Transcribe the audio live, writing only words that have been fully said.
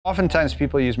Oftentimes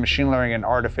people use machine learning and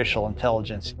artificial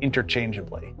intelligence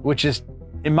interchangeably, which is,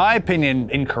 in my opinion,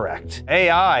 incorrect.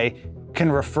 AI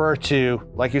can refer to,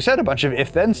 like you said, a bunch of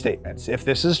if-then statements. If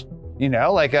this is,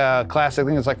 like a classic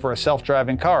thing is like for a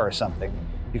self-driving car or something,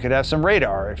 you could have some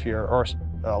radar or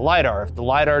LiDAR. If the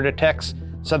LiDAR detects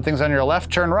something's on your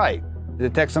left, turn right. If it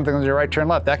detects something on your right, turn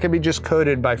left. That could be just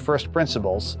coded by first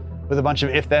principles with a bunch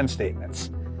of if-then statements.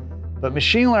 But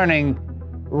machine learning,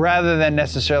 rather than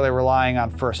necessarily relying on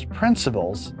first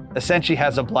principles, essentially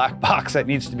has a black box that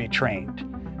needs to be trained.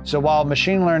 So while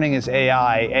machine learning is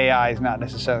AI is not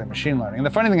necessarily machine learning. And the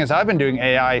funny thing is I've been doing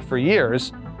AI for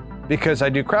years because I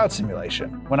do crowd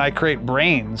simulation. When I create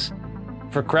brains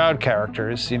for crowd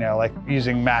characters, like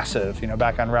using Massive,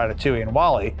 back on Ratatouille and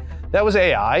WALL-E, that was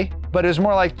AI, but it was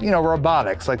more like,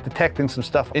 robotics, like detecting some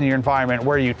stuff in your environment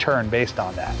where you turn based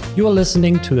on that. You are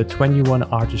listening to the 21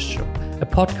 Artist Show, a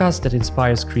podcast that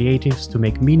inspires creatives to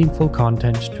make meaningful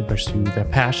content to pursue their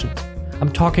passions.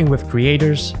 I'm talking with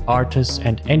creators, artists,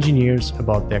 and engineers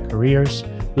about their careers,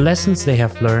 lessons they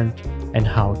have learned, and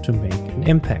how to make an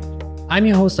impact. I'm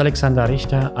your host, Alexander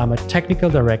Richter. I'm a technical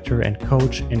director and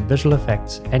coach in visual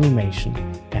effects, animation,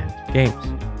 and games.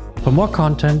 For more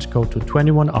content, go to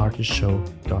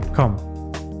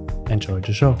 21artistshow.com. Enjoy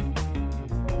the show.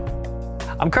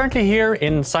 I'm currently here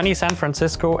in sunny San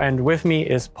Francisco, and with me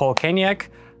is Paul Kanyuk.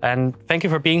 And thank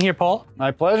you for being here, Paul. My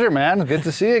pleasure, man. Good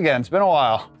to see you again. It's been a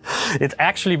while. It's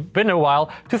actually been a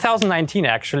while. 2019,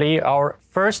 actually. Our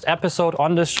first episode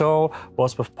on this show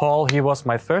was with Paul. He was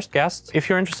my first guest. If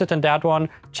you're interested in that one,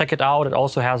 check it out. It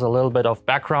also has a little bit of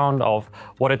background of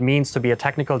what it means to be a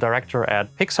technical director at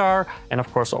Pixar and,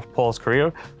 of course, of Paul's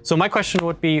career. So my question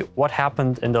would be, what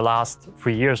happened in the last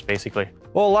 3 years, basically?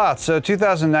 Well, a lot. So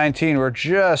 2019, we're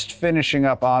just finishing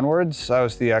up Onwards. I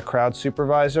was the crowd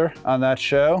supervisor on that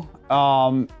show.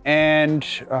 And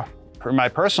for my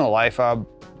personal life,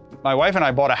 my wife and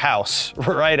I bought a house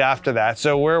right after that.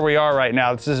 So where we are right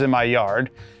now, this is in my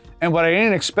yard. And what I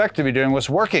didn't expect to be doing was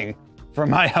working from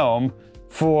my home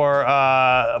for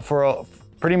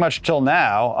pretty much till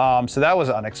now. So that was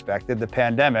unexpected, the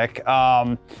pandemic.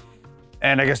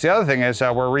 And I guess the other thing is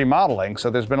we're remodeling, so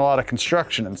there's been a lot of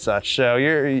construction and such. So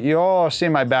you all see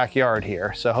my backyard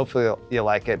here, so hopefully you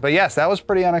like it. But yes, that was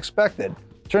pretty unexpected.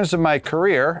 In terms of my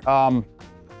career,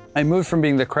 I moved from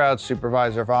being the crowd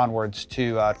supervisor of Onwards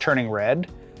to Turning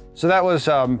Red. So that was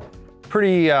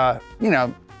pretty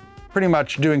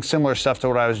much doing similar stuff to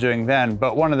what I was doing then.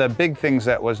 But one of the big things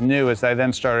that was new is I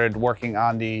then started working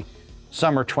on the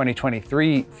Summer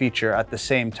 2023 feature at the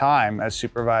same time as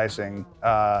supervising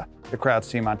the crowds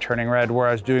team on Turning Red, where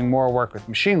I was doing more work with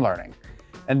machine learning.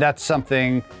 And that's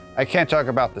something I can't talk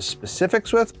about the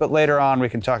specifics with, but later on we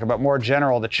can talk about more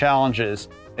general the challenges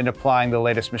in applying the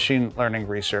latest machine learning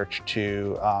research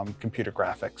to computer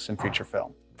graphics and feature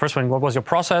film. First one, what was your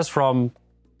process from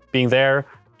being there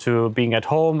to being at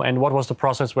home, and what was the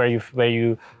process where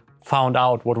you found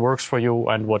out what works for you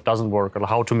and what doesn't work, or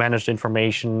how to manage the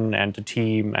information and the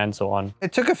team and so on?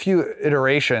 It took a few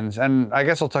iterations, and I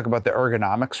guess I'll talk about the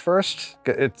ergonomics first.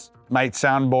 It might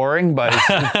sound boring, but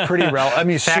it's pretty relevant. I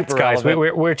mean, facts, super guys.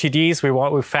 relevant. We're TDs. We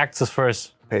want facts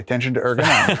first. Pay attention to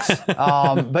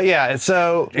ergonomics. But yeah,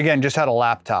 so again, just had a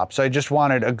laptop. So I just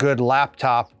wanted a good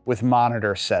laptop with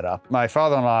monitor setup. My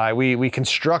father and I, we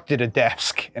constructed a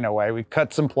desk in a way. We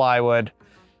cut some plywood.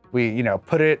 We,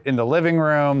 put it in the living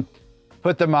room,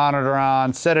 put the monitor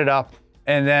on, set it up,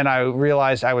 and then I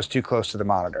realized I was too close to the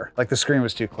monitor. Like the screen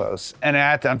was too close. And I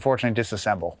had to unfortunately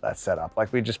disassemble that setup.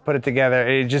 Like we just put it together,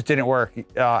 it just didn't work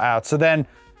out. So then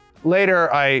later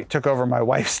I took over my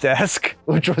wife's desk,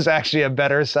 which was actually a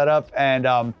better setup, and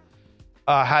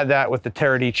had that with the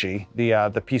Teradici,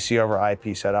 the PC over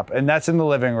IP setup. And that's in the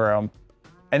living room.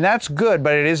 And that's good,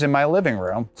 but it is in my living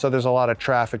room. So there's a lot of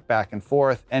traffic back and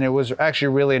forth. And it was actually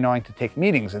really annoying to take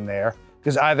meetings in there,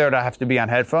 because either I have to be on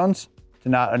headphones to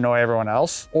not annoy everyone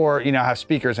else, or have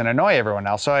speakers and annoy everyone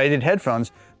else. So I did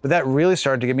headphones, but that really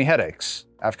started to give me headaches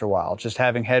after a while, just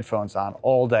having headphones on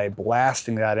all day,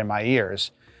 blasting that in my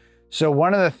ears. So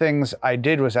one of the things I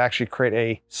did was actually create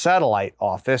a satellite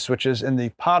office, which is in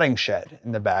the potting shed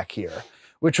in the back here,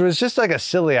 which was just like a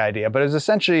silly idea, but it was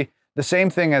essentially the same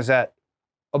thing as that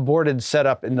aborted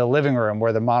setup in the living room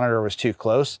where the monitor was too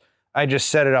close. I just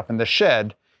set it up in the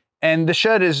shed, and the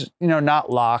shed is,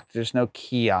 not locked. There's no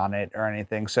key on it or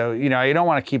anything. So, you don't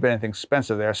want to keep anything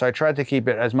expensive there. So I tried to keep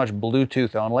it as much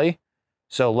Bluetooth only.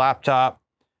 So laptop,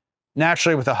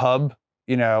 naturally with a hub,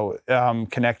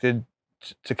 connected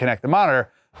to connect the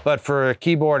monitor. But for a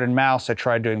keyboard and mouse, I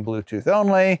tried doing Bluetooth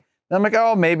only. Then I'm like,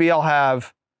 oh, maybe I'll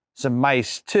have some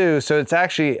mice too. So it's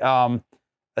actually a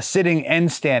sitting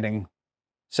and standing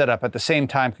set up at the same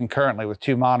time concurrently with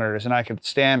 2 monitors, and I could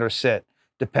stand or sit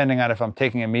depending on if I'm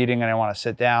taking a meeting and I want to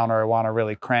sit down or I want to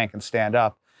really crank and stand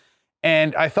up.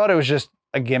 And I thought it was just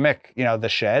a gimmick, the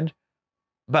shed,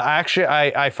 but actually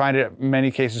I find it in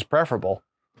many cases preferable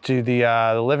to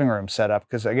the living room setup,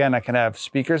 because again, I can have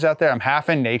speakers out there. I'm half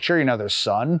in nature, there's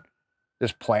sun,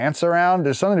 there's plants around.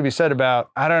 There's something to be said about,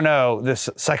 I don't know, this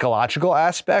psychological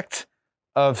aspect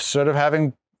of sort of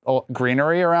having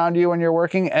greenery around you when you're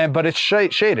working, but it's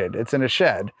shaded, it's in a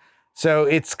shed. So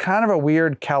it's kind of a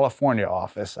weird California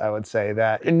office, I would say,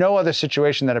 that in no other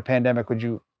situation than a pandemic would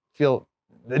you feel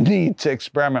the need to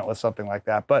experiment with something like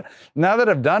that. But now that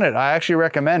I've done it, I actually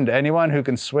recommend anyone who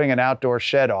can swing an outdoor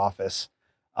shed office.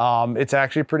 It's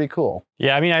actually pretty cool.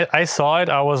 Yeah, I mean, I saw it.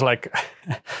 I was like,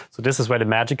 so this is where the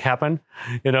magic happened,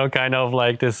 kind of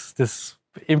like this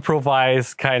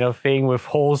improvised kind of thing with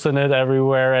holes in it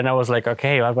everywhere. And I was like,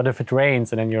 okay, what if it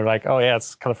rains? And then you're like, oh yeah,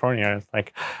 it's California. It's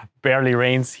like barely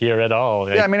rains here at all.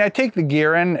 Yeah, I mean, I take the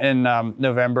gear in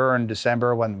November and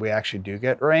December when we actually do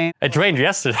get rain. It rained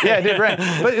yesterday. Yeah, it did rain.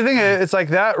 But the thing is, it's like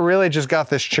that really just got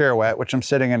this chair wet, which I'm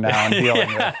sitting in now and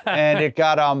dealing with. And it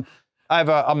got, I have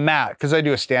a mat, because I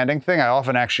do a standing thing. I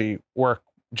often actually work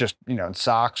just, in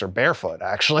socks or barefoot,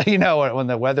 actually, when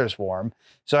the weather's warm.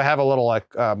 So I have a little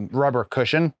rubber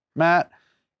cushion mat.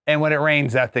 And when it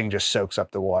rains, that thing just soaks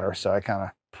up the water. So I kind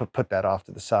of put that off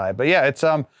to the side. But yeah, it's,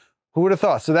 who would have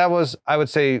thought? So that was, I would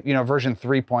say, version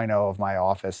 3.0 of my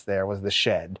office there was the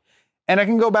shed. And I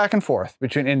can go back and forth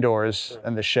between indoors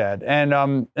and the shed.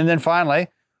 And then finally,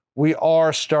 we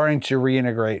are starting to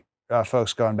reintegrate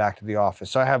folks going back to the office.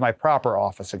 So I have my proper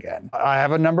office again. I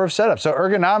have a number of setups. So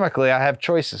ergonomically, I have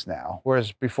choices now,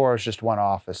 whereas before it was just one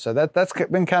office. So that's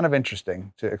been kind of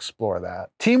interesting to explore that.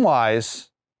 Team-wise,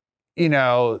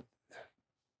 it's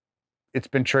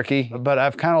been tricky, but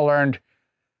I've kind of learned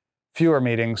fewer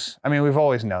meetings. I mean, we've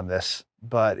always known this,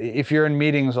 but if you're in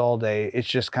meetings all day, it's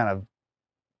just kind of,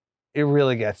 it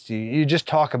really gets to you. You just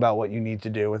talk about what you need to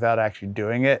do without actually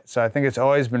doing it. So I think it's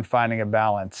always been finding a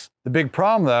balance. The big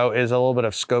problem, though, is a little bit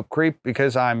of scope creep,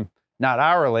 because I'm not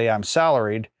hourly, I'm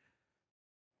salaried.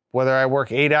 Whether I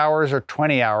work 8 hours or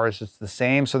 20 hours, it's the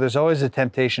same. So there's always a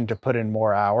temptation to put in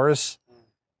more hours.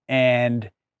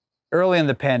 And early in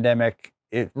the pandemic,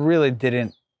 it really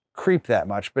didn't creep that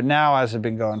much. But now, as I've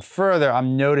been going further,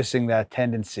 I'm noticing that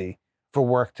tendency for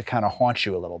work to kind of haunt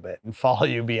you a little bit and follow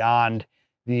you beyond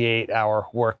the 8-hour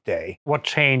workday. What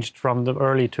changed from the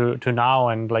early to now,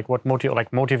 and like what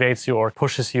motivates you or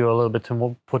pushes you a little bit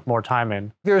to put more time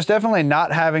in? There's definitely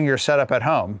not having your setup at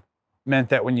home meant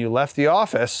that when you left the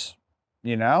office,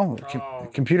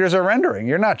 computers are rendering.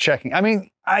 You're not checking. I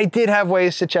mean, I did have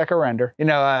ways to check a render.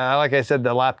 Like I said,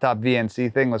 the laptop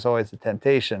VNC thing was always a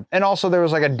temptation. And also there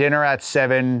was like a dinner at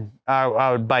 7.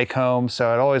 I would bike home.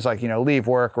 So I'd always leave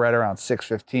work right around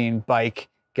 6:15, bike,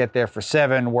 get there for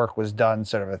 7, work was done,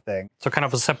 sort of a thing. So kind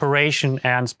of a separation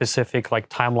and specific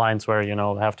timelines where,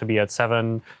 have to be at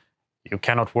 7. You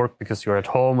cannot work because you're at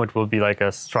home. It will be like a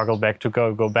struggle back to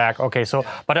go back. Okay, so,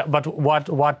 but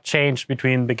what changed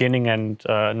between beginning and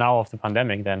now of the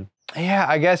pandemic then? Yeah,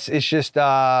 I guess it's just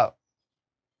because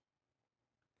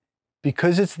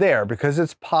it's there, because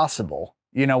it's possible.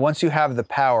 Once you have the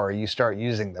power, you start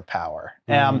using the power.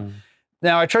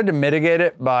 Now, I tried to mitigate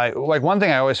it by, one thing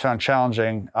I always found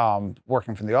challenging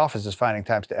working from the office is finding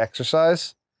times to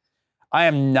exercise. I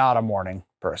am not a morning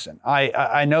person.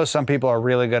 I know some people are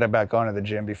really good about going to the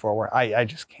gym before work. I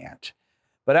just can't.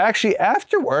 But actually,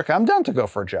 after work, I'm down to go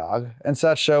for a jog and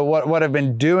such. So what I've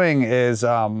been doing is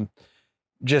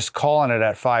just calling it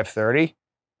at 5:30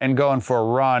 and going for a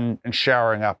run and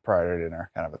showering up prior to dinner,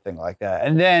 kind of a thing like that.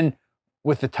 And then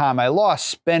with the time I lost,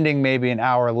 spending maybe an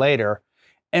hour later.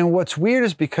 And what's weird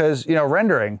is because,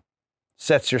 rendering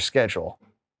sets your schedule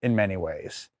in many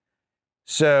ways.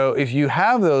 So if you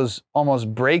have those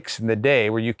almost breaks in the day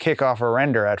where you kick off a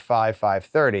render at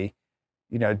 5:30,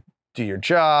 do your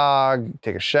jog,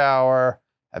 take a shower,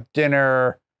 have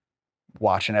dinner,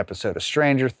 watch an episode of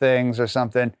Stranger Things or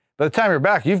something. By the time you're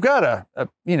back, you've got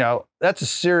that's a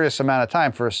serious amount of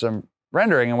time for some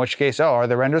rendering, in which case, are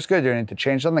the renders good? Do you need to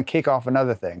change something, kick off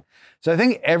another thing? So I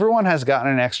think everyone has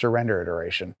gotten an extra render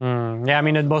iteration. Yeah, I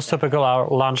mean, at most typical hour,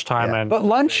 lunchtime. Yeah. But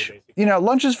lunch,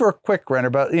 lunch is for a quick render,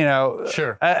 but,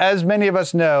 sure. As many of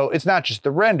us know, it's not just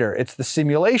the render, it's the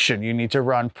simulation you need to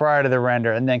run prior to the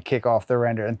render and then kick off the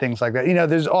render and things like that.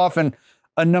 There's often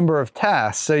a number of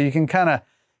tasks, so you can kind of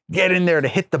get in there to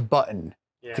hit the button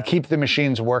to keep the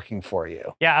machines working for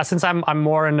you. Yeah, since I'm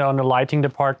more on the lighting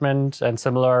department and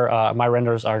similar, my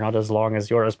renders are not as long as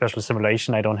yours, especially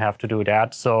simulation. I don't have to do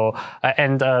that. So,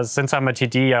 since I'm a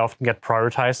TD, I often get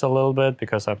prioritized a little bit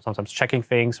because I'm sometimes checking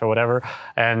things or whatever.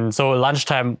 And so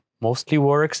lunchtime mostly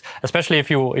works, especially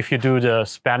if you do the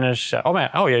Spanish. Oh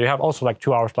yeah, you have also like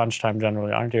 2 hours lunchtime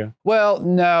generally, aren't you? Well,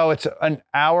 no, it's an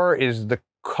hour is the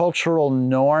cultural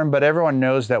norm, but everyone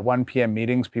knows that 1 p.m.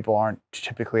 meetings people aren't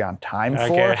typically on time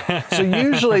for. So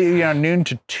usually, noon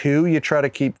to 2, you try to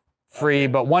keep free,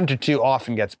 but 1 to 2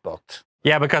 often gets booked.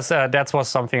 Yeah, because that was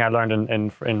something I learned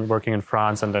in working in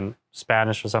France and then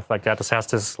Spanish or stuff like that. This has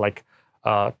this like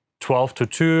 12 to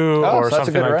 2 or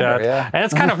something like that. Yeah. And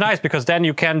it's kind of nice because then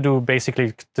you can do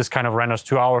basically this kind of renders.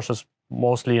 2 hours is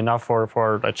mostly enough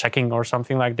for a checking or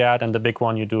something like that, and the big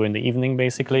one you do in the evening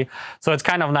basically. So it's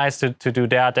kind of nice to do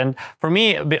that. And for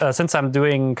me, since I'm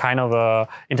doing kind of a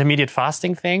intermediate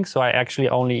fasting thing, so I actually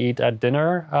only eat at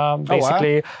dinner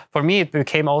basically. Oh, wow. For me, it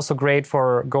became also great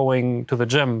for going to the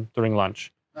gym during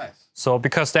lunch. Nice. So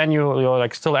because then you're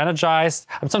like still energized.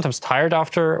 I'm sometimes tired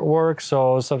after work,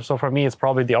 so for me it's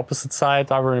probably the opposite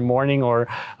side, either in the morning or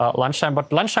lunchtime.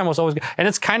 But lunchtime was always good, and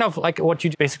it's kind of like what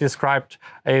you basically described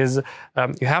is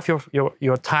you have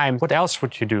your time. What else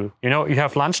would you do? You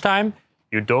have lunchtime.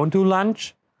 You don't do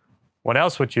lunch. What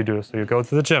else would you do? So you go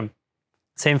to the gym.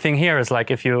 Same thing here is like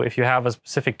if you have a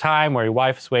specific time where your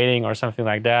wife is waiting or something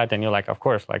like that, then you're like, of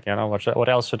course, like what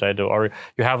else should I do? Or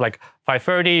you have like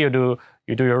 5:30,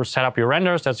 you do your set up your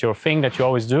renders, that's your thing that you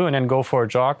always do, and then go for a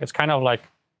jog. It's kind of like,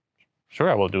 sure,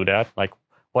 I will do that. Like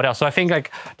what else? So I think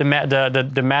like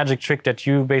the magic trick that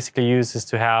you basically use is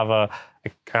to have a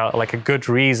good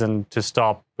reason to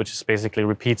stop, which is basically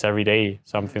repeats every day,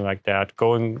 something like that.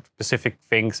 Going specific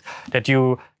things that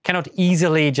you cannot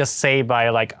easily just say by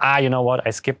like, you know what,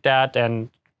 I skipped that and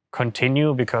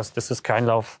continue because this is kind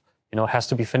of, has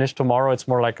to be finished tomorrow. It's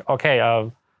more like, okay,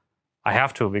 I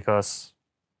have to because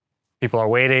people are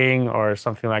waiting or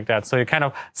something like that. So you kind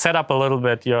of set up a little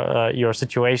bit your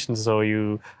situation so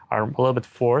you are a little bit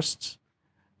forced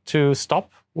to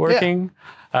stop working.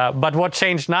 Yeah. But what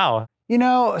changed now?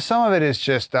 Some of it is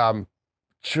just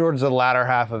towards the latter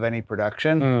half of any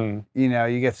production.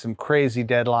 You get some crazy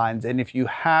deadlines. And if you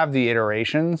have the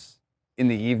iterations in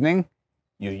the evening,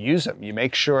 you use them. You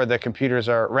make sure the computers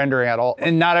are rendering at all.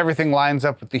 And not everything lines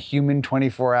up with the human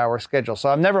 24-hour schedule. So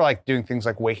I'm never like doing things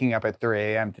like waking up at 3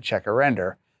 a.m. to check a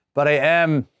render. But I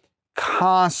am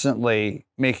constantly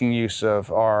making use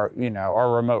of our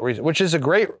remote reason, which is a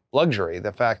great luxury.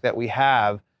 The fact that we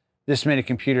have this many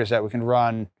computers that we can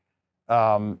run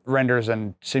renders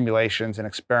and simulations and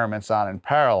experiments on in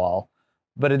parallel,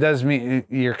 but it does mean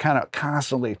you're kind of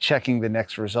constantly checking the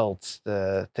next results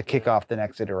to kick off the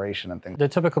next iteration and things. The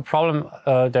typical problem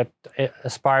that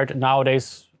aspired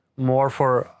nowadays more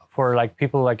for like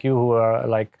people like you who are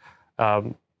like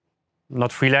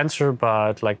not freelancer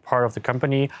but like part of the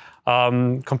company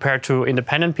compared to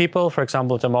independent people. For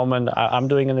example, at the moment I'm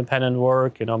doing independent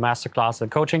work, masterclass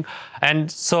and coaching, and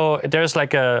so there's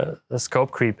like a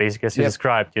scope creep basically, as you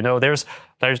described.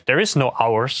 There is no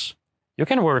hours. You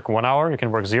can work 1 hour, you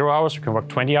can work 0 hours, you can work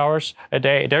 20 hours a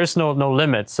day. There is no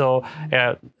limit. So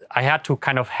I had to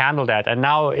kind of handle that. And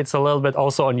now it's a little bit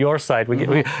also on your side. We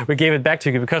gave it back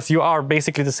to you because you are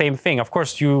basically the same thing. Of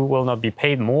course, you will not be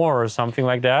paid more or something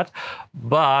like that.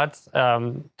 But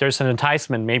there's an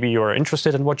enticement. Maybe you're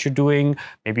interested in what you're doing.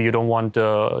 Maybe you don't want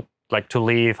to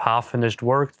leave half-finished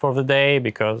work for the day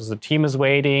because the team is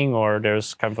waiting, or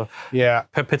there's kind of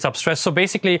pits up stress. So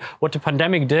basically what the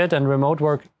pandemic did and remote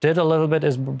work did a little bit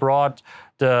is brought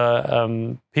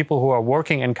the people who are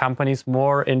working in companies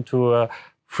more into a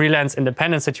freelance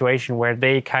independent situation where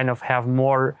they kind of have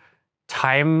more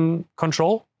time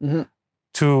control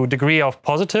to degree of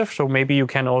positive. So maybe you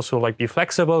can also like be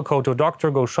flexible, go to a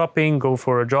doctor, go shopping, go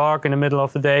for a jog in the middle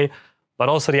of the day. But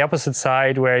also the opposite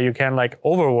side where you can like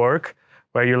overwork,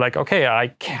 where you're like, okay, I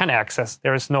can access.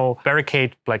 There is no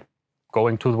barricade like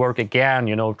going to work again,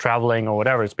 traveling or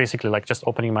whatever. It's basically like just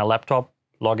opening my laptop,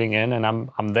 logging in, and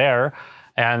I'm there.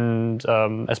 And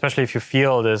especially if you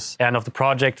feel this end of the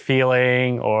project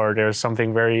feeling, or there's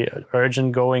something very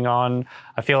urgent going on,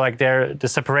 I feel like the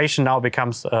separation now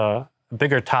becomes a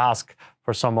bigger task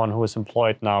for someone who is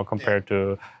employed now compared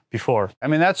to before. I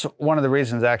mean, that's one of the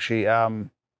reasons actually.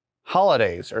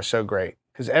 Holidays are so great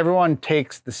because everyone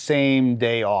takes the same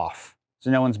day off, so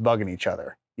no one's bugging each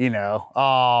other,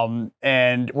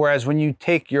 and whereas when you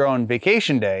take your own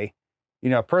vacation day,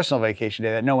 a personal vacation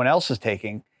day that no one else is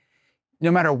taking,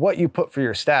 no matter what you put for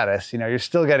your status, you're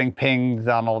still getting pinged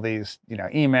on all these,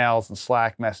 emails and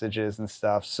Slack messages and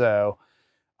stuff. So,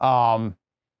 I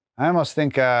I almost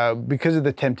think because of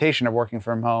the temptation of working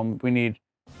from home, we need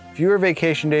fewer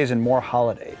vacation days and more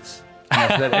holidays,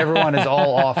 so that everyone is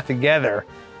all off together.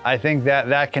 I think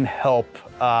that can help,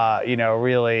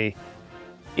 really,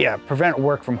 prevent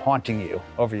work from haunting you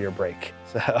over your break.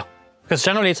 So. Because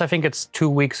generally, I think it's 2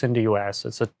 weeks in the US.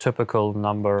 It's a typical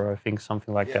number, I think,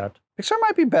 something like that. Pixar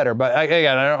might be better, but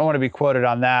again, I don't want to be quoted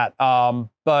on that.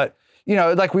 But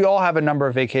like we all have a number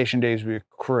of vacation days we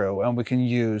accrue, and we can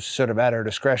use sort of at our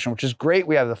discretion, which is great.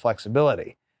 We have the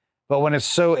flexibility. But when it's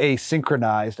so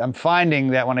asynchronized, I'm finding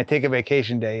that when I take a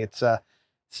vacation day, it's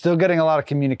still getting a lot of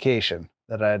communication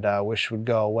that I'd wish would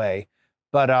go away.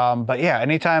 But yeah,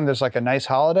 anytime there's like a nice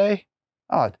holiday,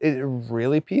 it's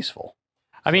really peaceful.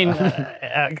 I mean,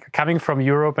 coming from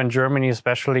Europe and Germany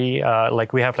especially,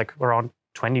 like we have like around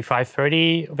 25,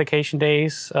 30 vacation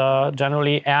days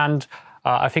generally. And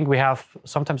I think we have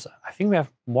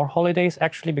more holidays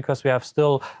actually, because we have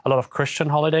still a lot of Christian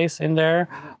holidays in there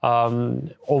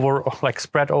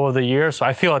spread over the year. So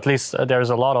I feel at least there's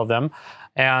a lot of them.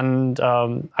 And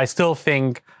I still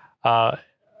think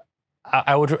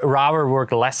I would rather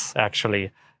work less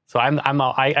actually. So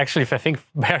I think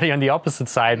very on the opposite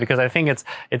side, because I think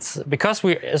it's because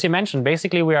we, as you mentioned,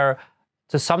 basically we are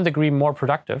to some degree more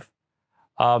productive.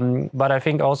 But I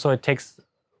think also it takes,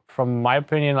 from my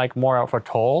opinion, like more of a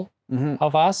toll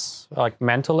of us, like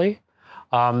mentally.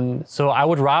 So I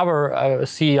would rather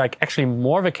see like actually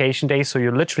more vacation days. So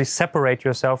you literally separate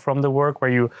yourself from the work,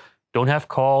 where you don't have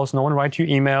calls, no one writes you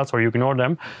emails, or you ignore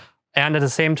them. And at the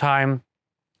same time,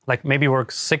 like maybe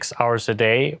work 6 hours a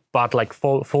day, but like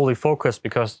fully focused,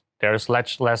 because there's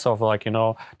less of like,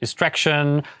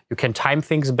 distraction. You can time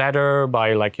things better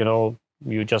by like,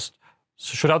 you just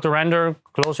shoot out the render,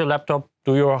 close your laptop,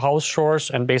 do your house chores,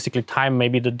 and basically time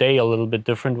maybe the day a little bit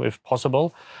different if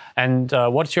possible. And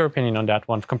what's your opinion on that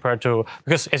one compared to,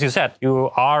 because as you said,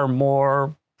 you are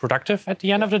more productive at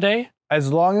the end of the day?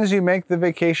 As long as you make the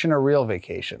vacation a real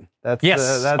vacation. That's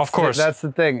of course. That's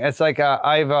the thing. It's like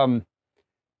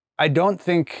I don't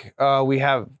think we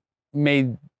have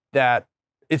made that.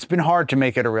 It's been hard to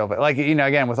make it a real, like,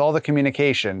 again, with all the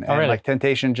communication and like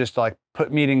temptation just to like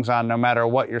put meetings on no matter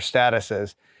what your status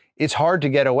is. It's hard to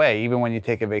get away even when you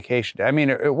take a vacation. I mean,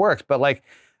 it works, but like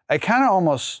I kind of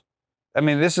almost,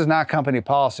 this is not company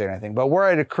policy or anything, but were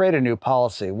I to create a new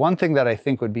policy, one thing that I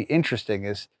think would be interesting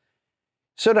is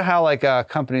sort of how like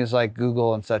companies like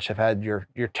Google and such have had your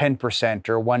 10%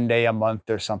 or 1 day a month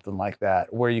or something like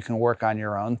that, where you can work on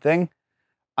your own thing.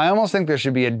 I almost think there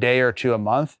should be a day or two a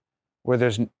month where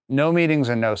there's no meetings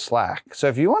and no Slack. So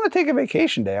if you want to take a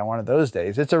vacation day on one of those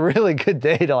days, it's a really good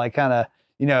day to like kind of,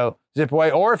 zip away.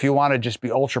 Or if you want to just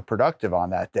be ultra productive on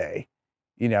that day,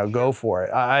 go for it.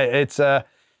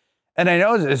 And I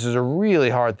know this is a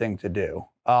really hard thing to do.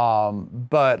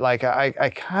 But like, I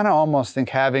kind of almost think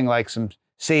having like some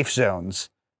safe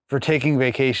zones for taking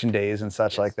vacation days and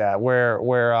such like that, where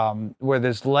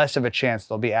there's less of a chance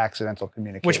there'll be accidental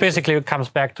communication. Which basically comes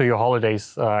back to your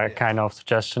holidays kind of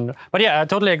suggestion. But yeah, I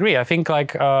totally agree. I think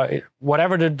like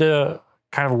whatever the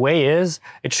kind of way is,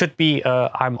 it should be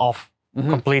I'm off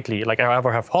completely. Like I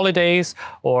either have holidays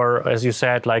or, as you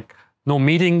said, like no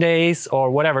meeting days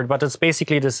or whatever. But it's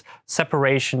basically this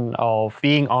separation of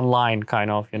being online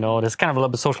kind of, there's kind of a little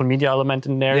bit social media element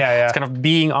in there. Yeah. It's kind of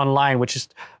being online, which is,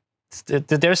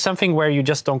 there's something where you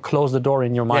just don't close the door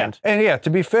in your mind. Yeah. And to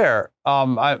be fair,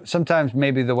 sometimes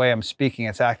maybe the way I'm speaking,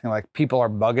 it's acting like people are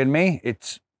bugging me.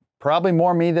 It's probably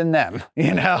more me than them,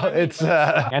 it's.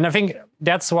 And I think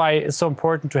that's why it's so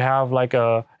important to have like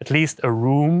at least a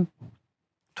room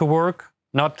to work,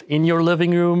 not in your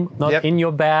living room, not in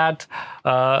your bed,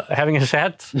 having a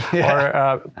shed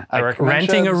or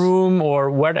renting a room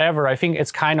or whatever. I think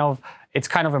it's kind of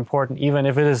important, even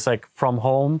if it is like from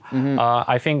home.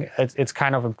 I think it's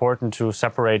kind of important to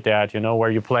separate that,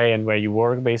 where you play and where you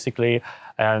work, basically,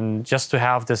 and just to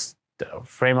have this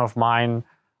frame of mind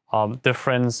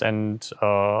difference. And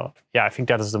I think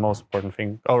that is the most important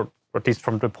thing, or at least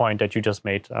from the point that you just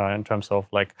made in terms of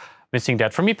like missing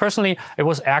that. For me personally, it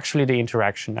was actually the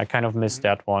interaction. I kind of missed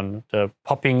that one, the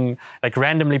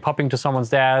randomly popping to someone's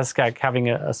desk, like having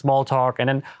a small talk, and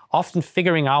then often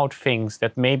figuring out things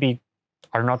that maybe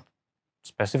are not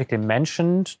specifically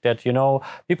mentioned, that,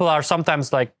 people are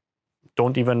sometimes like,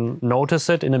 don't even notice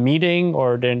it in a meeting,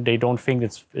 or then they don't think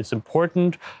it's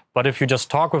important. But if you just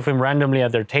talk with them randomly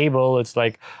at their table, it's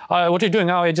like, what are you doing?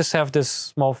 Oh, I just have this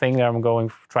small thing that I'm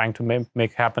trying to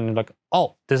make happen. And like,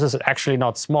 oh, this is actually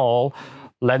not small.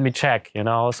 Let me check,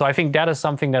 So I think that is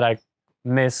something that I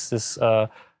miss, is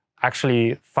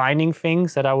actually finding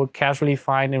things that I would casually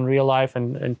find in real life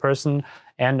and in person,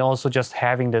 and also just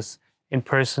having this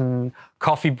in-person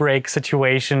coffee break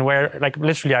situation where like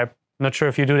literally, I'm not sure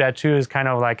if you do that too, is kind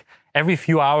of like every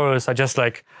few hours I just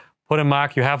like put a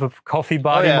mug, you have a coffee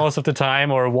buddy most of the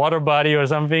time or a water buddy or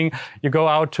something. You go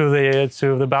out to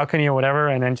the balcony or whatever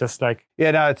and then just like...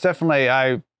 Yeah, no, it's definitely,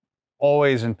 I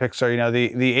always in Pixar, you know,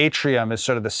 the atrium is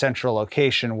sort of the central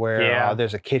location where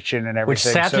there's a kitchen and everything. Which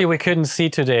sadly we couldn't see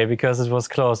today because it was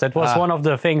closed. That was one of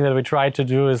the things that we tried to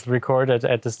do is record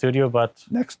at the studio, but...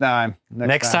 Next time.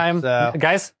 So,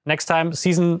 guys, next time,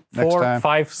 season 4,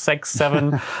 5, 6,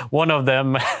 7, one of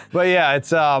them. But yeah,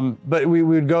 it's, but we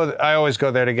would go, I always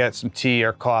go there to get some tea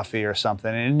or coffee or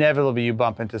something. And inevitably you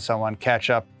bump into someone,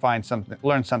 catch up, find something,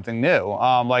 learn something new.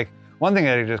 Like one thing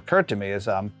that it just occurred to me is,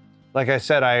 like I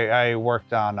said, I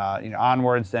worked on,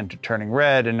 Onwards, then to Turning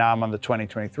Red, and now I'm on the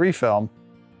 2023 film.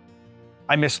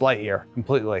 I missed Lightyear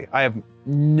completely. I have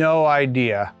no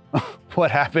idea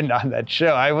what happened on that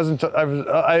show.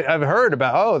 I've heard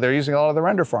about, they're using a lot of the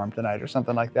render farm tonight or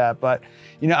something like that. But,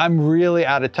 I'm really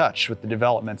out of touch with the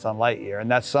developments on Lightyear. And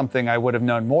that's something I would have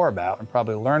known more about and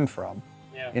probably learned from,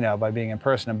 by being in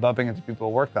person and bumping into people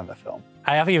who worked on the film.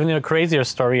 I have even a crazier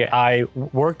story. I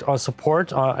worked on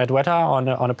support at Weta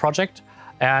on a project,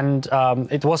 and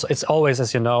it's always,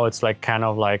 as you know, it's like kind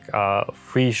of like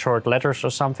 3 short letters or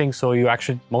something. So you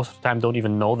actually most of the time don't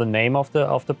even know the name of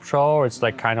the show, or it's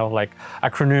like kind of like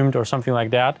acronymed or something like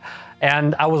that.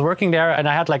 And I was working there, and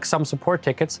I had like some support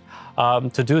tickets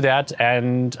to do that.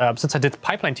 And since I did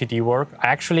pipeline TD work,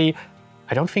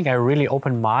 I don't think I really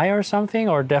opened my or something,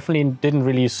 or definitely didn't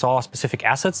really saw specific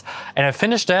assets. And I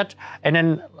finished that, and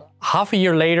then half a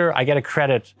year later, I get a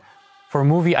credit for a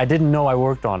movie I didn't know I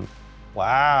worked on.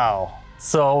 Wow.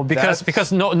 So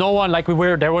because no one, like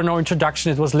there were no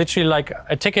introductions. It was literally like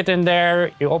a ticket in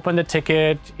there. You open the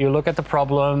ticket, you look at the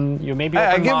problem, you maybe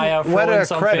open Maya, throw in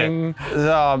something.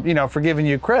 Credit, for giving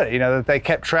you credit. That they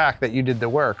kept track that you did the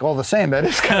work. All the same, that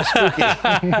is kind of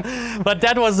spooky. But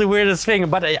that was the weirdest thing.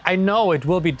 But I know it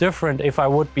will be different if I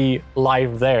would be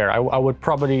live there. I would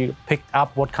probably pick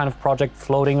up what kind of project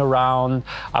floating around.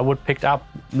 I would pick up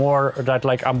more that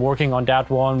like I'm working on that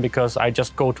one because I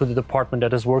just go to the department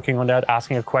that is working on that,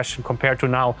 asking a question, compared to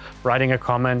now writing a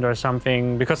comment or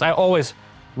something, because I always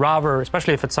rather,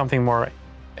 especially if it's something more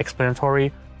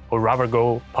explanatory, or rather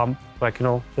go pump,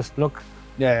 just look,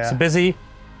 it's busy,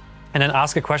 and then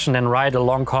ask a question, then write a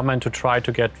long comment to try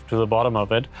to get to the bottom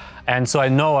of it. And so I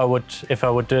know if I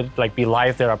would be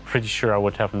live there, I'm pretty sure I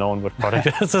would have known what product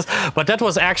this is. But that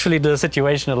was actually the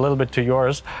situation a little bit to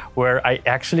yours, where I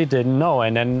actually didn't know,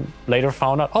 and then later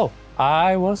found out,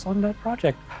 I was on that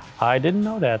project. I didn't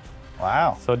know that.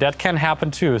 Wow. So that can happen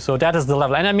too. So that is the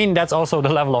level. And I mean, that's also the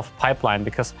level of pipeline,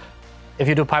 because if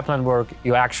you do pipeline work,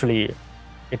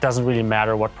 it doesn't really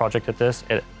matter what project it is.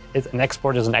 An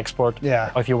export is an export.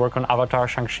 Yeah. If you work on Avatar,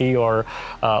 Shang-Chi, or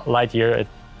Lightyear,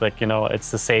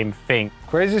 it's the same thing.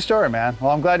 Crazy story, man. Well,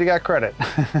 I'm glad you got credit.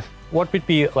 What would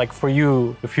be like for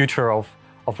you the future of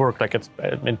work? Like it's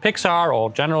in Pixar or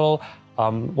general,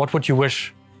 what would you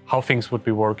wish how things would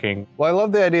be working? Well, I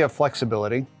love the idea of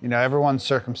flexibility. Everyone's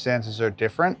circumstances are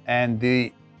different, and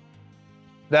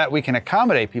that we can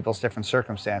accommodate people's different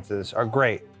circumstances are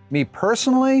great. Me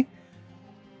personally,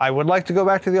 I would like to go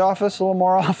back to the office a little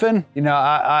more often.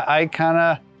 I kind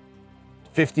of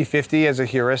 50-50 as a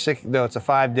heuristic, though it's a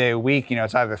 5-day week.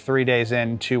 It's either 3 days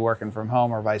in, 2 working from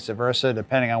home, or vice versa,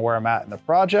 depending on where I'm at in the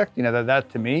project. That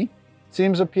to me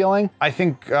seems appealing. I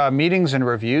think meetings and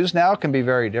reviews now can be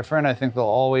very different. I think they'll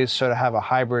always sort of have a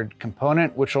hybrid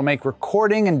component, which will make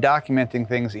recording and documenting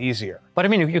things easier. But I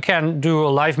mean, you can do a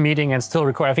live meeting and still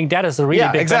record. I think that is a really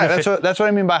big benefit. That's what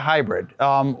I mean by hybrid.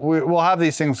 We'll have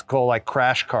these things called like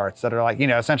crash carts that are like,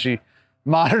 essentially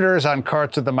monitors on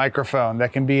carts with a microphone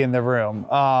that can be in the room.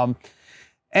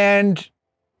 And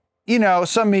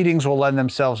some meetings will lend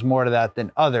themselves more to that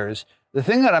than others. The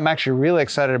thing that I'm actually really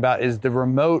excited about is the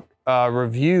remote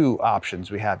review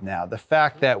options we have now. The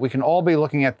fact that we can all be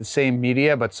looking at the same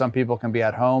media, but some people can be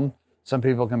at home, some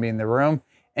people can be in the room,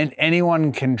 and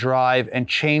anyone can drive and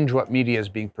change what media is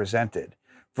being presented.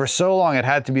 For so long, it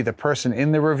had to be the person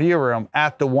in the review room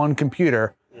at the one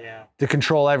computer to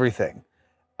control everything.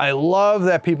 I love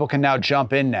that people can now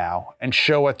jump in now and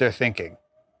show what they're thinking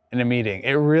in a meeting.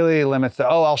 It really limits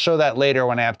I'll show that later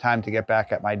when I have time to get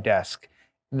back at my desk.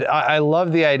 I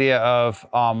love the idea of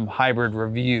hybrid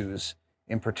reviews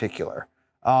in particular.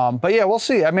 But yeah, we'll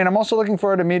see. I mean, I'm also looking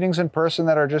forward to meetings in person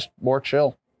that are just more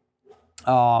chill.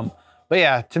 But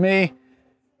yeah, to me,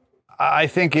 I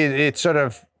think it's sort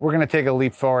of, we're going to take a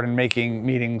leap forward in making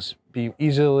meetings be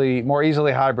more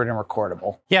easily hybrid and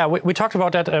recordable. Yeah, we talked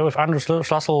about that with Anders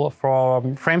Schlossel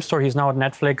from Framestore. He's now at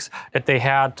Netflix. That they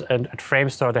had at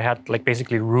Framestore, they had like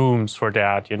basically rooms for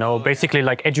that. Basically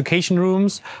like education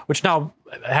rooms, which now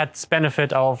had this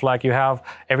benefit of like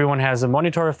everyone has a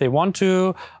monitor if they want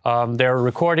to. There are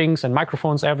recordings and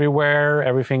microphones everywhere.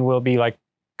 Everything will be like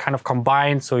kind of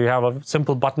combined, so you have a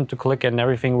simple button to click and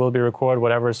everything will be recorded,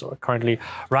 whatever is currently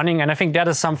running. And I think that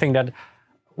is something that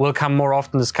will come more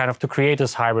often, is kind of to create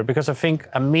this hybrid, because I think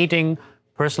a meeting,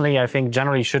 personally, I think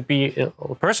generally should be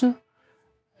a person.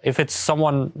 If it's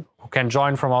someone who can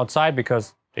join from outside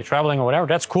because they're traveling or whatever,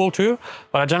 that's cool too.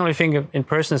 But I generally think in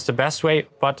person is the best way.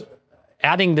 But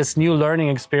adding this new learning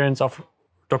experience of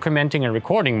documenting and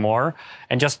recording more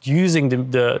and just using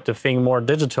the thing more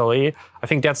digitally, I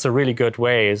think that's a really good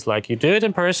way. It's like you do it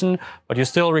in person, but you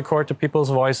still record the people's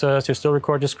voices, you still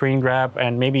record the screen grab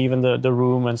and maybe even the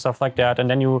room and stuff like that. And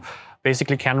then you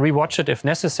basically can rewatch it if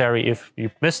necessary, if you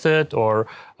missed it, or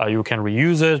you can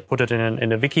reuse it, put it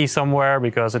in a wiki somewhere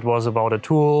because it was about a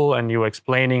tool and you're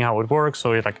explaining how it works.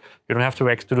 So you don't have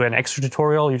to do an extra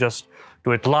tutorial, you just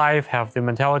do it live, have the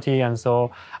mentality. And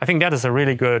so I think that is a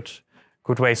really good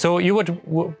way. So you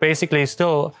would basically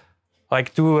still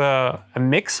like do a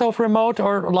mix of remote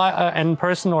or in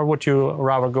person, or would you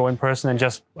rather go in person and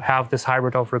just have this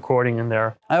hybrid of recording in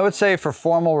there? I would say for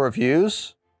formal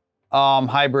reviews,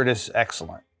 hybrid is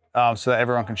excellent, so that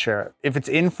everyone can share it. If it's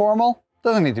informal,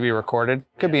 doesn't need to be recorded,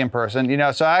 could be in person.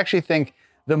 So I actually think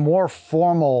the more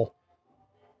formal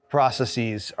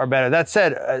processes are better. That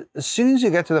said, as soon as you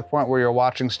get to the point where you're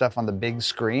watching stuff on the big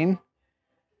screen,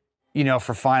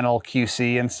 for final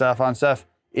QC and stuff,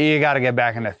 you got to get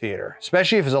back into theater,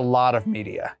 especially if there's a lot of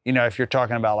media. If you're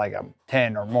talking about like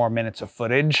 10 or more minutes of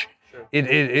footage, sure.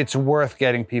 It's worth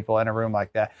getting people in a room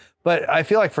like that. But I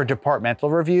feel like for departmental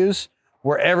reviews,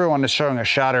 where everyone is showing a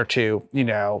shot or two,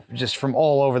 just from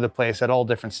all over the place at all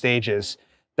different stages,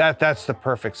 that's the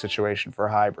perfect situation for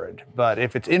hybrid. But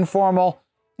if it's informal,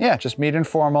 yeah, just meet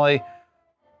informally.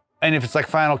 And if it's like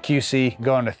final QC,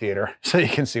 go into theater so you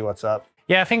can see what's up.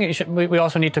 Yeah, I think we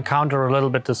also need to counter a little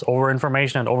bit this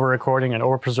over-information and over-recording and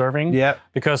over-preserving. Yeah.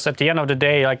 Because at the end of the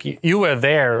day, like you were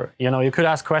there, you could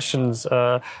ask questions.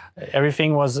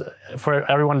 Everything was for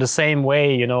everyone the same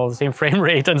way, the same frame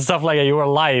rate and stuff like that. You were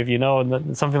live,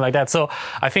 something like that. So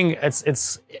I think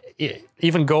it's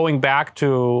even going back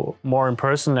to more in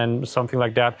person and something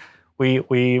like that.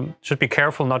 We should be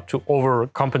careful not to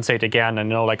overcompensate again and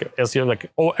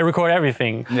record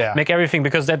everything, make everything,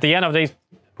 because at the end of the day,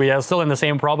 we are still in the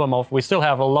same problem of we still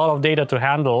have a lot of data to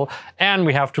handle and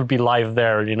we have to be live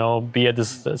there, be at the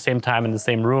same time in the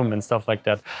same room and stuff like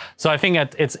that. So I think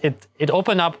it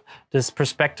opened up this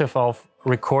perspective of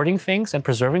recording things and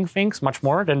preserving things much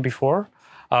more than before,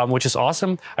 which is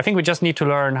awesome. I think we just need to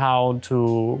learn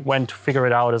when to figure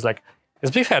it out. As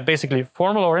we've had basically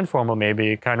formal or informal,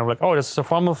 maybe kind of like, oh, this is a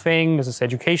formal thing, this is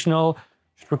educational,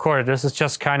 should record it. This is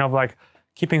just kind of like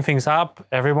keeping things up.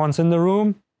 Everyone's in the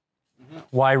room.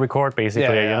 Why record,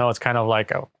 basically? Yeah. It's kind of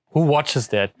like, who watches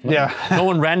that? Yeah. No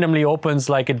one randomly opens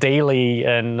like a daily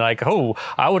and like, oh,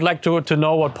 I would like to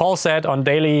know what Paul said on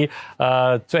daily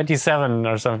 27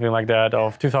 or something like that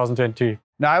of 2022.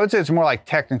 No, I would say it's more like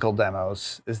technical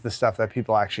demos is the stuff that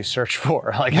people actually search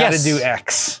for, like how to do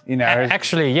X.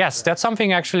 Actually, yes, that's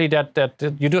something actually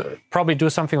that you probably do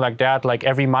something like that, like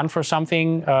every month or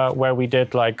something, where we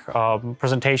did like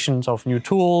presentations of new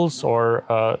tools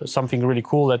or something really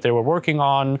cool that they were working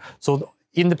on. So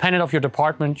independent of your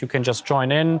department, you can just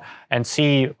join in and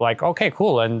see like, okay,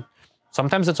 cool. And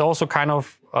sometimes it's also kind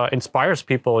of inspires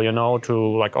people,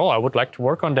 to like, oh, I would like to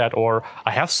work on that, or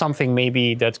I have something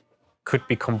maybe that could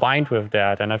be combined with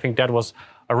that. And I think that was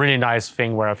a really nice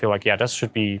thing where I feel like, this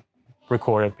should be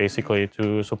recorded basically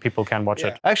so people can watch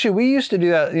it. Actually, we used to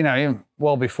do that, even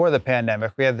well before the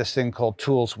pandemic. We had this thing called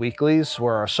Tools Weeklies,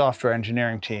 where our software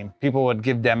engineering team, people would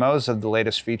give demos of the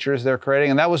latest features they're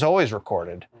creating, and that was always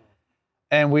recorded.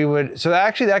 And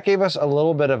that gave us a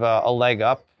little bit of a leg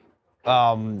up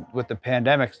with the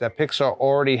pandemic, that Pixar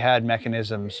already had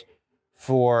mechanisms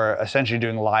for essentially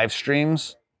doing live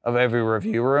streams of every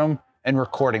review room and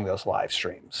recording those live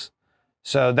streams.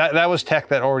 So that was tech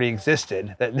that already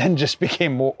existed that then just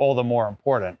became all the more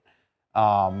important.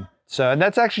 And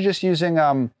that's actually just using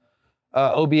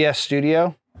OBS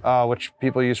Studio, which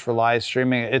people use for live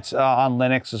streaming. It's on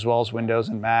Linux as well as Windows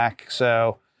and Mac.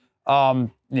 So,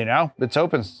 it's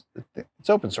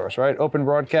open source, right? Open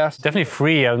broadcast. Definitely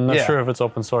free. I'm not sure if it's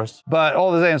open source. But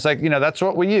all the same, it's like, that's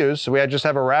what we use. So we just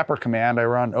have a wrapper command. I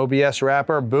run OBS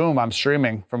wrapper, boom, I'm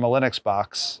streaming from a Linux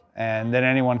box. And then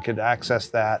anyone could access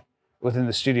that within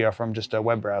the studio from just a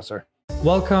web browser.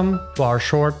 Welcome to our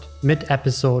short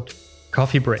mid-episode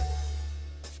coffee break.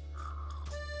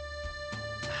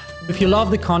 If you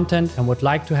love the content and would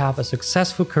like to have a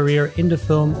successful career in the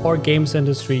film or games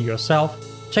industry yourself,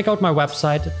 check out my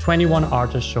website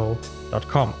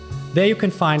 21artistshow.com. There you can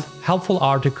find helpful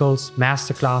articles,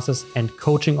 masterclasses, and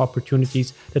coaching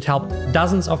opportunities that help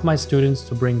dozens of my students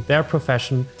to bring their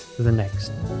profession to the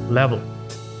next level.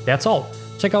 That's all.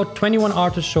 Check out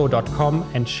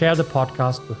 21artistshow.com and share the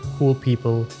podcast with cool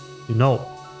people you know.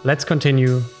 Let's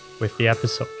continue with the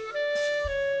episode.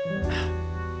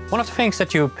 One of the things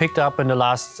that you picked up in the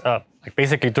last,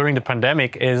 basically during the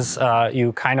pandemic, is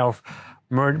you kind of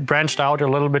branched out a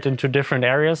little bit into different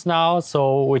areas now.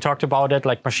 So we talked about it,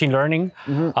 like machine learning.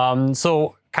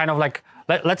 So kind of like,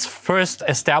 let's first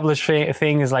establish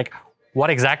things like what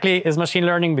exactly is machine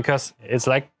learning, because it's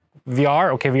like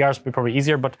VR. Okay, VR is probably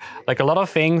easier, but like a lot of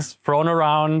things thrown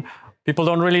around, people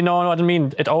don't really know what it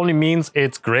means. It only means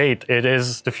it's great. It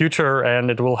is the future and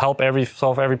it will help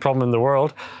solve every problem in the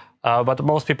world. But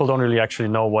most people don't really actually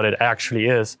know what it actually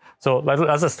is. So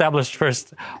let's establish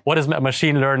first, what is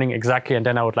machine learning exactly? And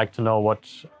then I would like to know what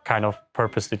kind of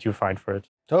purpose did you find for it?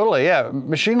 Totally, yeah.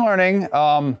 Machine learning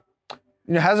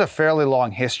has a fairly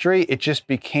long history. It just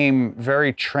became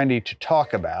very trendy to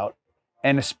talk about.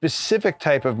 And a specific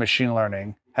type of machine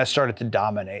learning has started to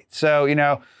dominate. So,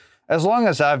 as long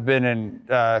as I've been in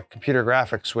computer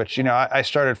graphics, which, I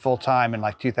started full time in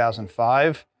like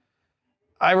 2005,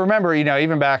 I remember,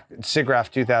 even back in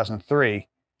SIGGRAPH 2003,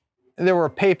 there were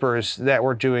papers that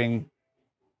were doing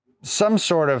some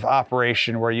sort of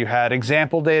operation where you had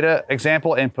example data,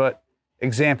 example input,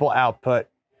 example output.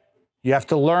 You have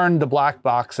to learn the black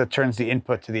box that turns the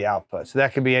input to the output. So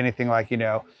that could be anything like,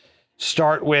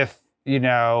 start with,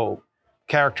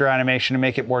 character animation to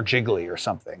make it more jiggly or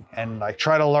something. And like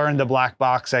try to learn the black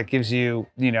box that gives you,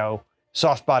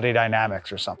 soft body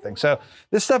dynamics or something. So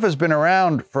this stuff has been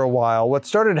around for a while. What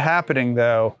started happening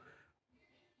though,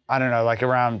 I don't know, like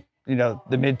around,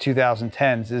 the mid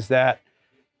 2010s, is that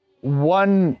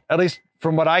at least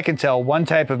from what I can tell, one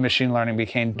type of machine learning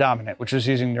became dominant, which was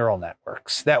using neural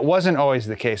networks. That wasn't always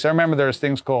the case. I remember there was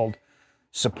things called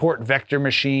support vector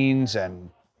machines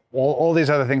and all these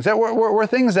other things that were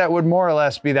things that would more or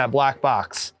less be that black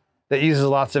box that uses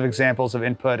lots of examples of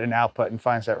input and output and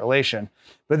finds that relation.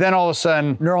 But then all of a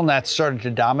sudden, neural nets started to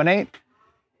dominate.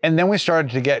 And then we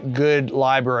started to get good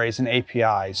libraries and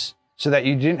APIs so that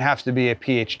you didn't have to be a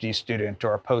PhD student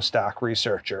or a postdoc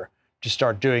researcher to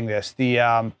start doing this.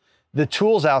 The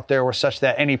tools out there were such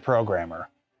that any programmer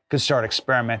could start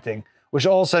experimenting, which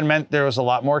all of a sudden meant there was a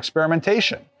lot more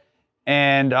experimentation.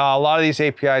 And a lot of these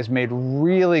APIs made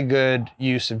really good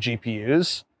use of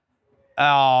GPUs.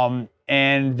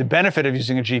 And the benefit of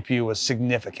using a GPU was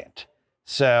significant.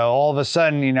 So all of a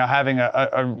sudden, having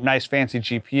a nice fancy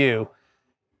GPU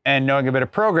and knowing a bit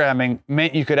of programming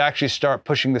meant you could actually start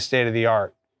pushing the state of the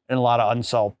art in a lot of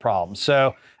unsolved problems.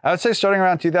 So I would say starting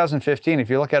around 2015, if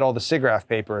you look at all the SIGGRAPH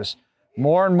papers,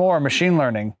 more and more machine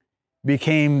learning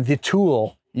became the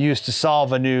tool used to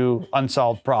solve a new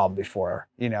unsolved problem before,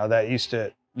 that used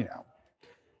to,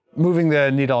 moving the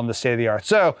needle in the state of the art.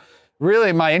 So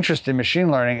really, my interest in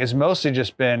machine learning has mostly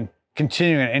just been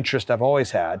continuing an interest I've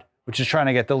always had, which is trying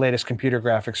to get the latest computer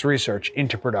graphics research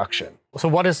into production. So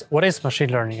what is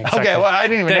machine learning exactly? Okay, well, I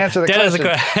didn't even answer the question.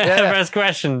 That is first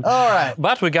question. All right.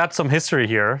 But we got some history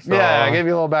here. So. Yeah, I gave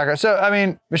you a little background.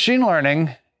 So, machine learning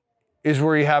is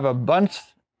where you have a bunch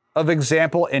of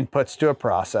example inputs to a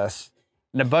process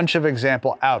and a bunch of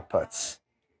example outputs.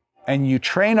 And you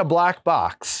train a black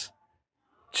box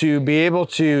to be able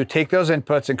to take those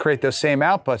inputs and create those same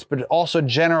outputs, but also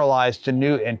generalize to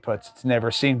new inputs it's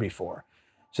never seen before.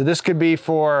 So this could be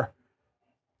for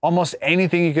almost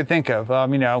anything you could think of,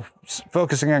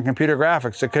 focusing on computer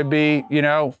graphics. It could be,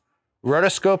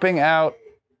 rotoscoping out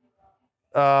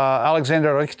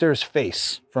Alexander Richter's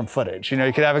face from footage. You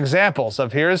could have examples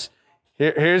of here's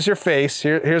your face,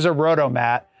 here's a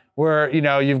rotomat where,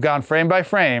 you've gone frame by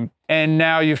frame. And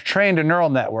now you've trained a neural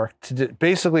network to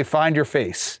basically find your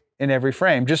face in every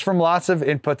frame, just from lots of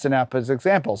inputs and outputs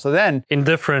examples. So then, in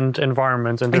different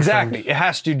environments, exactly, it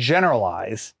has to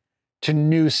generalize to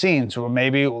new scenes. Well,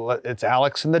 maybe it's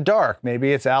Alex in the dark.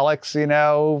 Maybe it's Alex,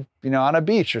 on a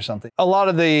beach or something. A lot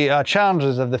of the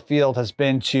challenges of the field has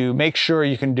been to make sure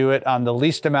you can do it on the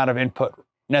least amount of input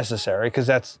necessary, because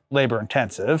that's labor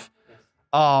intensive,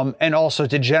 and also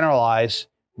to generalize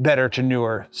better to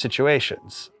newer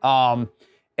situations. And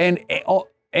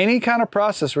any kind of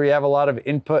process where you have a lot of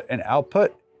input and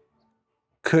output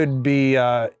could be,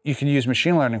 you can use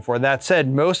machine learning for. That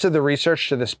said, most of the research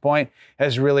to this point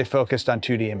has really focused on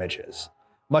 2D images.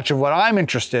 Much of what I'm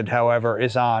interested, however,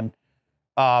 is on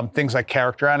things like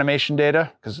character animation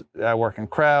data, because I work in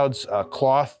crowds,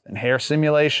 cloth and hair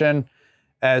simulation,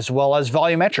 as well as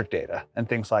volumetric data and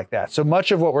things like that. So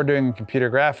much of what we're doing in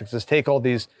computer graphics is take all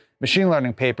these machine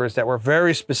learning papers that were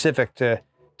very specific to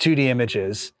 2D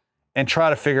images and try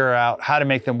to figure out how to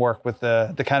make them work with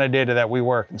the kind of data that we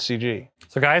work in CG.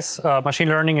 So guys, machine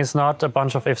learning is not a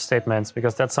bunch of if statements,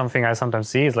 because that's something I sometimes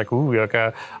see. It's like, ooh, like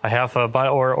I have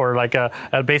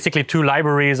basically two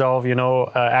libraries of,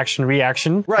 action,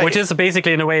 reaction, right, which is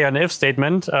basically in a way an if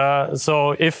statement.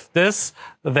 So if this,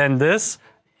 then this.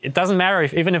 It doesn't matter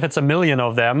even if it's a million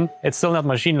of them, it's still not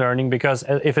machine learning, because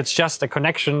if it's just a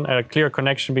connection, a clear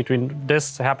connection between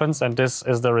this happens and this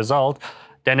is the result,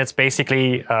 then it's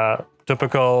basically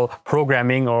typical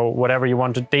programming or whatever you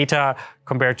want to data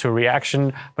compared to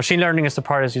reaction. Machine learning is the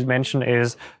part, as you mentioned,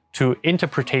 is to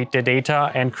interpret the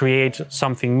data and create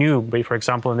something new. For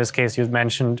example, in this case, you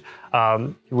mentioned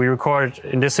we record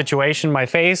in this situation my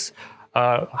face,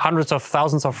 hundreds of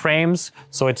thousands of frames,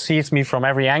 so it sees me from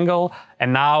every angle,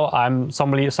 and now I'm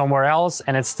somewhere else,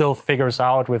 and it still figures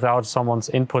out without someone's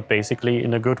input, basically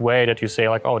in a good way that you say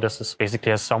like, oh, this is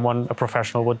basically as a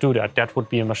professional would do that. That would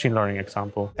be a machine learning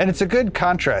example. And it's a good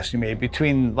contrast you made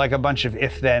between like a bunch of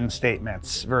if-then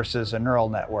statements versus a neural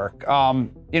network.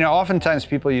 Oftentimes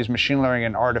people use machine learning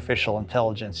and artificial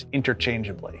intelligence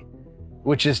interchangeably,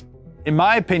 which is, in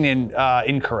my opinion,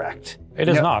 incorrect. It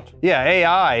is not. Yeah,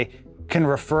 AI can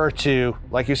refer to,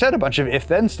 like you said, a bunch of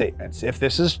if-then statements. If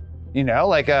this is,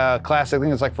 like a classic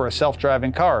thing is like for a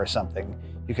self-driving car or something,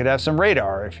 you could have some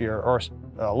radar or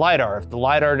LiDAR. If the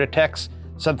LiDAR detects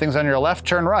something's on your left,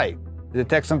 turn right. If it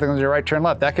detects something on your right, turn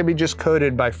left. That could be just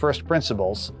coded by first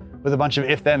principles with a bunch of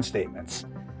if-then statements.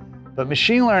 But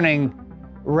machine learning,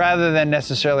 rather than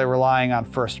necessarily relying on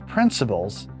first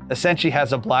principles, essentially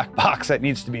has a black box that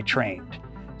needs to be trained.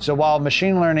 So while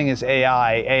machine learning is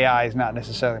AI is not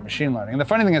necessarily machine learning. And the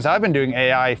funny thing is I've been doing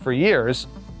AI for years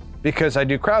because I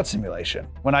do crowd simulation.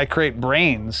 When I create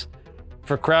brains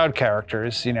for crowd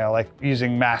characters, like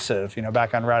using Massive,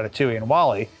 back on Ratatouille and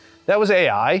WALL-E, that was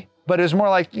AI, but it was more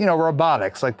like,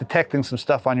 robotics, like detecting some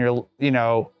stuff on your, in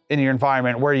your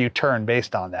environment where you turn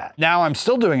based on that. Now I'm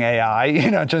still doing AI,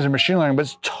 in terms of machine learning, but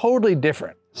it's totally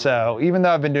different. So even though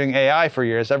I've been doing AI for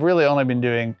years, I've really only been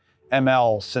doing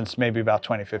ML since maybe about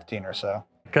 2015 or so.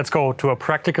 Let's go to a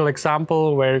practical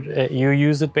example where you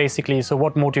use it basically. So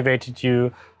what motivated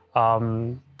you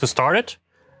to start it?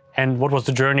 And what was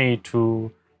the journey to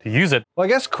use it? Well, I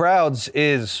guess crowds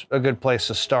is a good place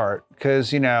to start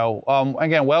because,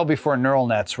 again, well before neural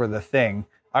nets were the thing,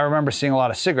 I remember seeing a lot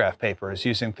of SIGGRAPH papers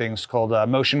using things called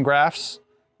motion graphs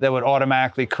that would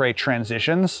automatically create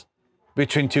transitions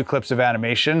between two clips of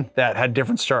animation that had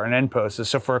different start and end poses.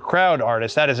 So for a crowd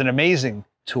artist, that is an amazing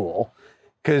tool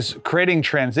because creating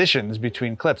transitions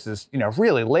between clips is,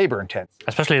 really labor intense.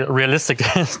 Especially realistic.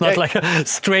 It's not like a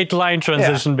straight line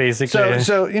transition, basically.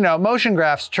 So, motion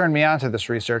graphs turned me on to this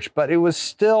research, but it was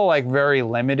still like very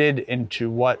limited into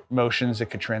what motions it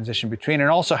could transition between and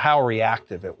also how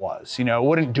reactive it was. It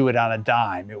wouldn't do it on a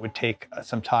dime. It would take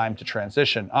some time to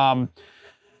transition.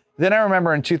 Then I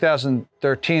remember in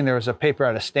 2013, there was a paper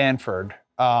out of Stanford.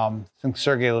 I think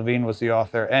Sergey Levine was the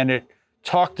author, and it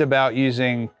talked about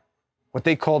using what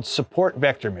they called support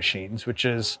vector machines, which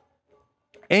is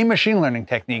a machine learning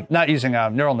technique, not using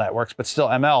neural networks, but still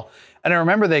ML. And I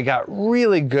remember they got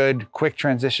really good quick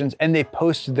transitions, and they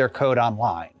posted their code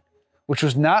online, which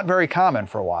was not very common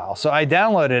for a while. So I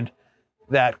downloaded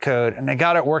that code, and I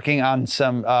got it working on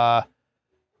some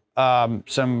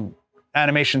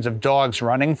animations of dogs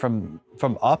running from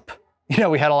Up.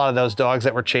 We had a lot of those dogs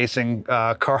that were chasing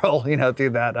Carl,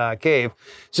 through that cave.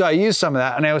 So I used some of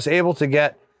that, and I was able to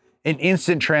get an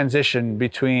instant transition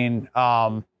between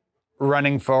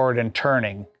running forward and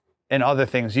turning and other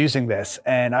things using this.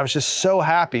 And I was just so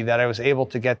happy that I was able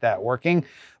to get that working.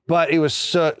 But it was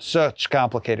such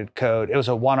complicated code. It was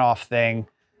a one-off thing.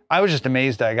 I was just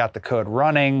amazed that I got the code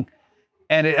running.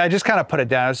 And I just kind of put it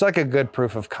down. It's like a good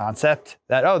proof of concept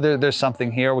that, there's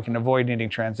something here. We can avoid needing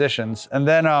transitions. And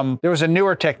then there was a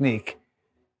newer technique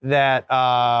that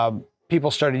people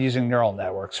started using neural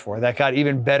networks for that got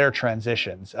even better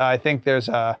transitions. I think there's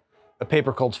a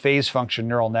paper called phase function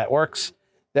neural networks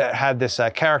that had this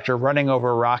character running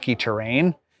over rocky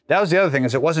terrain. That was the other thing,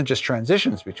 is it wasn't just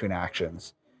transitions between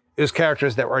actions. It was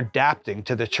characters that were adapting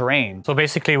to the terrain. So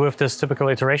basically with this typical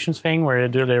iterations thing where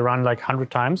they run like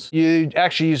 100 times? You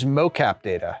actually use mocap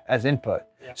data as input.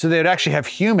 Yeah. So they would actually have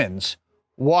humans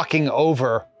walking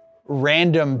over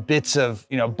random bits of,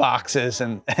 boxes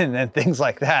and things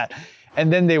like that.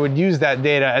 And then they would use that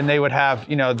data and they would have,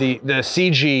 the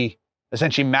CG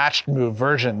essentially matched move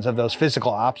versions of those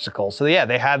physical obstacles. So yeah,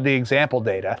 they had the example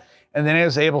data, and then it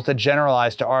was able to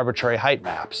generalize to arbitrary height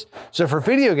maps. So for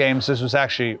video games, this was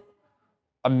actually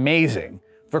amazing.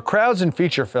 For crowds and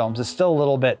feature films, it's still a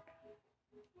little bit,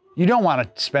 you don't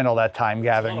want to spend all that time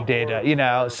gathering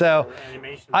data, So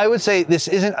I would say this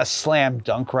isn't a slam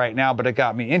dunk right now, but it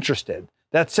got me interested.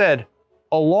 That said,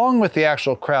 along with the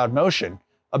actual crowd motion,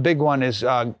 a big one is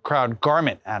crowd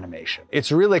garment animation.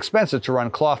 It's really expensive to run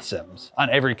cloth sims on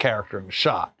every character in the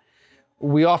shot.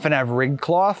 We often have rigged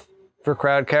cloth for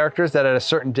crowd characters that at a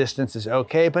certain distance is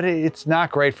okay, but it's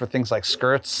not great for things like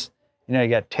skirts. You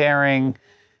get tearing,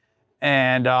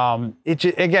 and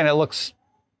it looks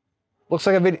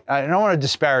like a video. I don't want to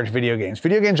disparage video games.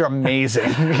 Video games are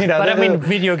amazing. But I mean,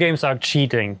 video games are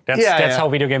cheating. That's how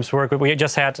video games work. We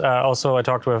just had also, I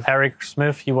talked with Eric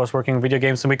Smith. He was working in video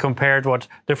games, and we compared what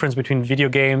difference between video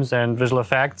games and visual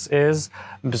effects is,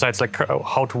 besides like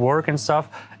how to work and stuff,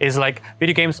 is like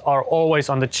video games are always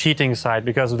on the cheating side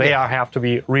because they have to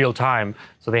be real time.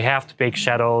 So they have to bake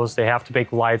shadows, they have to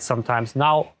bake lights sometimes.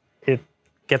 Now it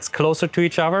gets closer to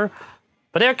each other,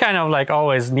 but they're kind of like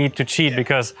always need to cheat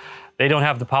because they don't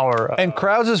have the power. And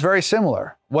crowds is very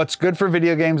similar. What's good for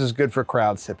video games is good for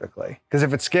crowds typically. Because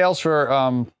if it scales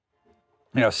for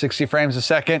 60 frames a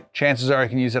second, chances are you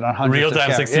can use it on hundreds of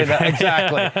real-time 60 frames.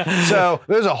 Exactly. So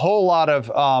there's a whole lot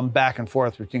of back and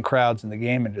forth between crowds and the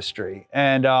game industry.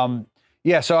 And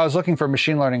so I was looking for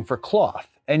machine learning for cloth.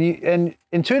 And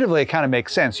intuitively, it kind of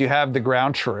makes sense. You have the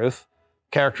ground truth,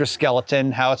 character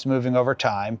skeleton, how it's moving over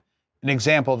time. An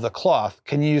example of the cloth,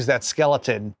 can you use that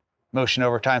skeleton motion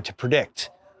over time to predict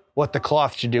what the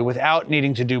cloth should do without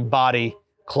needing to do body,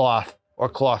 cloth, or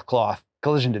cloth-cloth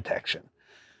collision detection.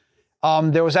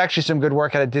 There was actually some good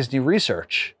work out of Disney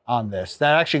Research on this.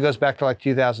 That actually goes back to like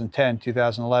 2010,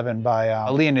 2011 by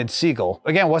Leonid Siegel.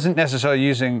 Again, wasn't necessarily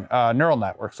using neural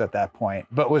networks at that point,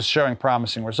 but was showing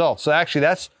promising results. So actually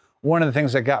that's one of the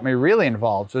things that got me really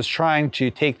involved, was trying to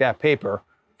take that paper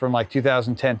from like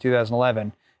 2010,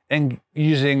 2011 and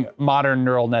using modern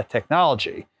neural net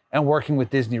technology and working with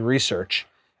Disney Research.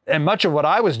 And much of what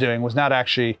I was doing was not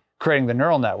actually creating the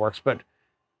neural networks, but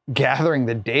gathering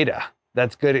the data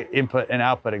that's good at input and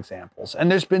output examples.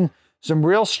 And there's been some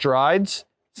real strides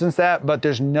since that, but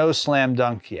there's no slam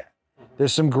dunk yet.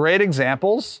 There's some great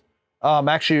examples.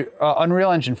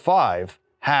 Unreal Engine 5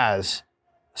 has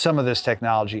some of this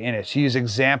technology in it. To use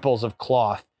examples of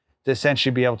cloth to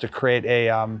essentially be able to create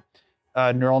a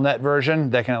neural net version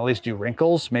that can at least do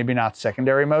wrinkles, maybe not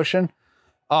secondary motion.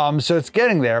 So it's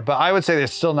getting there, but I would say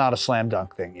there's still not a slam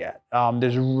dunk thing yet.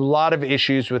 There's a lot of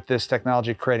issues with this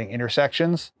technology creating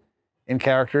intersections in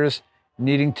characters,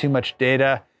 needing too much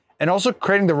data, and also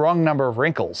creating the wrong number of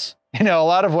wrinkles. A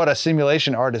lot of what a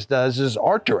simulation artist does is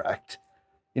art direct.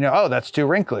 Oh, that's too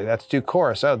wrinkly, that's too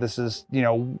coarse. Oh, this is,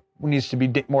 needs to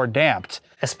be more damped.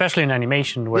 Especially in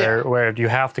animation where you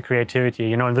have the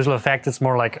creativity. In visual effects, it's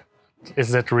more like,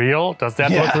 is that real? Does that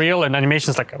look real? And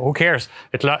animation is like, who cares?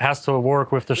 It has to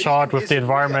work with the shot, with the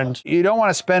environment. You don't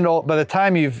want to spend by the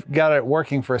time you've got it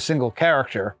working for a single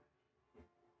character,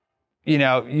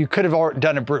 you could have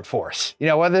done a brute force.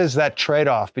 Whether there's that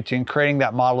trade-off between creating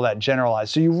that model that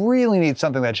generalizes. So you really need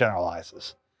something that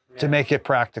generalizes to make it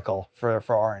practical for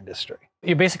our industry.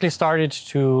 You basically started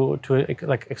to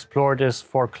like explore this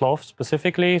for cloth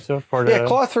specifically, so for the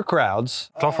cloth for crowds.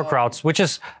 Cloth for crowds, which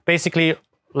is basically,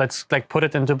 let's like put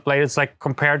it into play. It's like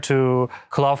compared to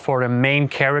cloth for the main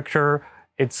character,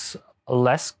 it's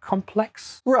less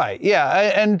complex. Right.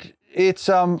 Yeah, and it's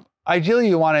ideally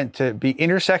you want it to be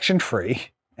intersection free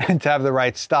and to have the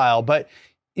right style. But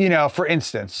for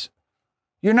instance,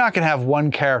 you're not going to have one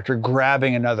character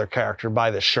grabbing another character by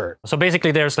the shirt. So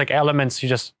basically, there's like elements you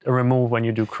just remove when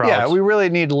you do crowds. Yeah, we really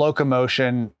need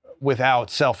locomotion without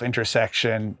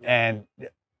self-intersection, and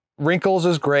wrinkles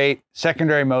is great.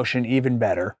 Secondary motion, even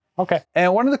better. Okay.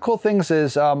 And one of the cool things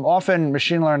is often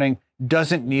machine learning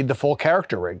doesn't need the full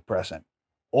character rig present.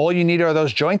 All you need are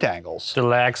those joint angles. The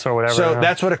legs or whatever. So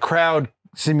that's what a crowd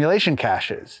simulation cache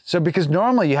is. So because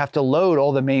normally you have to load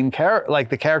all the main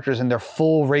the characters in their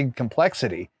full rig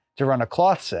complexity to run a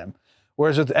cloth sim.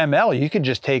 Whereas with ML, you could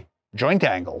just take joint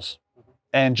angles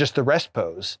and just the rest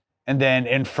pose and then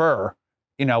infer,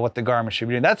 what the garment should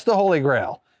be doing. That's the holy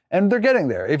grail. And they're getting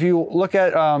there. If you look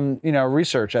at,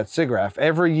 research at SIGGRAPH,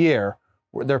 every year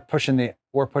we're pushing the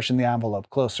envelope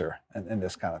closer in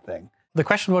this kind of thing. The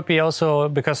question would be also,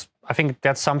 because I think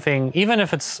that's something, even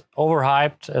if it's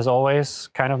overhyped as always,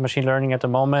 kind of machine learning at the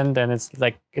moment, and it's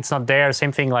like, it's not there.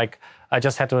 Same thing like I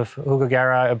just had with Hugo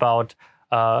Guerra about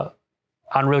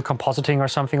Unreal compositing or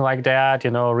something like that,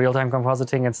 real-time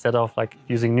compositing instead of like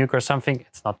using Nuke or something.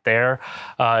 It's not there.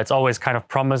 It's always kind of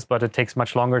promised, but it takes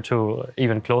much longer to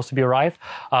even close to be arrived.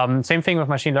 Same thing with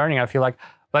machine learning, I feel like.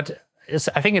 But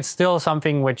I think it's still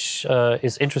something which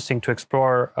is interesting to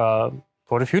explore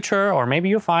for the future, or maybe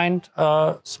you find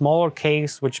a smaller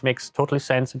case which makes totally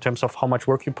sense in terms of how much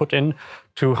work you put in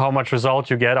to how much result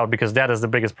you get out, because that is the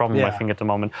biggest problem, I think, at the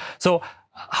moment. So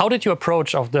how did you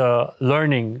approach of the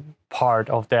learning part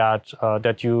of that,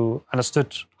 that you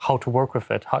understood how to work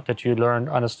with it, that you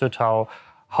understood how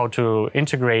to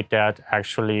integrate that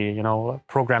actually,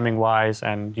 programming wise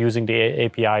and using the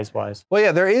APIs wise? Well,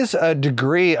 yeah, there is a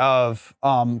degree of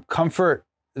comfort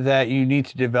that you need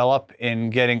to develop in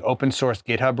getting open source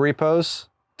GitHub repos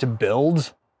to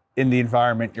build in the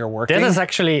environment you're working. That is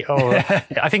actually,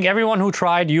 I think everyone who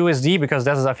tried USD, because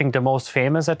that is, I think, the most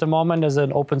famous at the moment as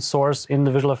an open source in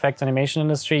the visual effects animation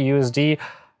industry, USD,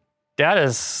 that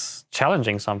is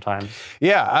challenging sometimes.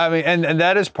 Yeah, I mean, and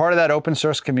that is part of that open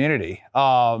source community,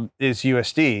 is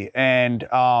USD. And,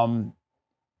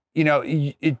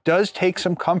 it does take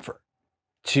some comfort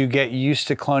to get used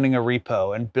to cloning a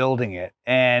repo and building it.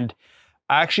 And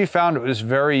I actually found it was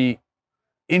very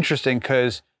interesting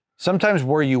because sometimes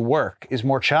where you work is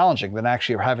more challenging than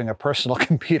actually having a personal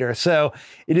computer. So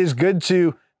it is good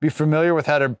to be familiar with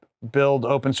how to build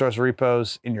open source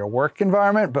repos in your work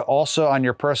environment, but also on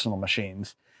your personal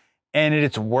machines. And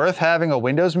it's worth having a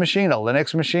Windows machine, a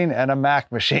Linux machine, and a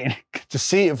Mac machine to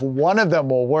see if one of them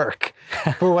will work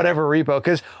for whatever repo.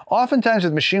 Because oftentimes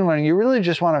with machine learning, you really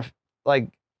just want to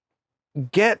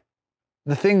get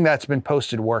the thing that's been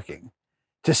posted working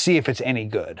to see if it's any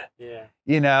good. Yeah.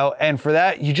 And for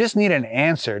that, you just need an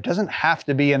answer. It doesn't have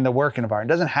to be in the work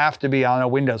environment. It doesn't have to be on a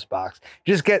Windows box.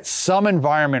 Just get some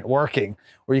environment working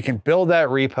where you can build that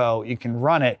repo, you can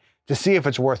run it to see if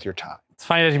it's worth your time. It's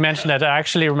funny that you mentioned that. I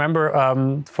actually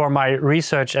remember for my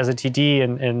research as a TD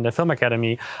in the Film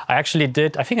Academy, I actually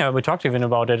did, I think we talked even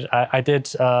about it, I did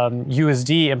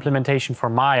USD implementation for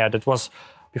Maya. That was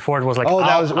before it was like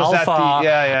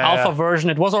alpha version.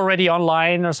 It was already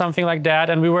online or something like that.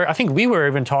 And I think we were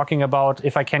even talking about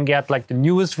if I can get like the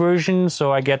newest version,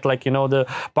 so I get like, the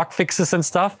bug fixes and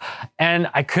stuff. And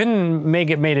I couldn't made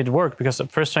it work because the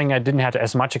first thing, I didn't have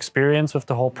as much experience with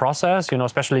the whole process,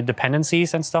 especially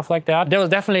dependencies and stuff like that. There was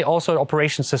definitely also an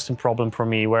operation system problem for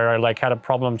me where I had a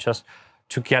problem just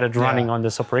to get it running on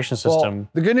this operation system. Well,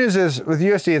 the good news is with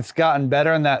USD, it's gotten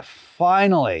better in that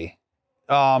finally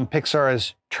Pixar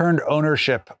has turned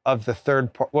ownership of the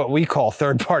what we call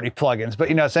third-party plugins, but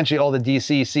essentially all the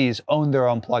DCCs own their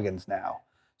own plugins now.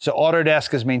 So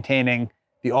Autodesk is maintaining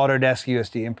the Autodesk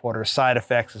USD importer. Side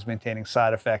Effects is maintaining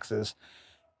Side Effects.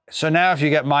 So now if you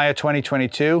get Maya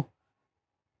 2022,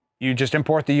 you just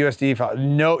import the USD file.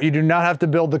 No, you do not have to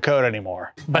build the code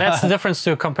anymore. But that's the difference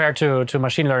compared to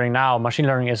machine learning now. Machine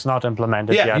learning is not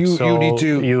implemented yet.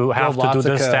 You have to do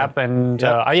this step. And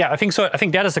I think so. I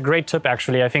think that is a great tip,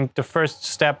 actually. I think the first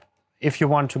step, if you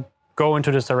want to go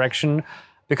into this direction,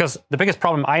 because the biggest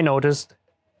problem I noticed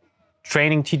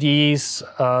training TDs,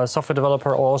 software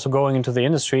developer, or also going into the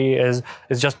industry is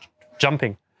just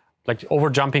jumping, like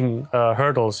over jumping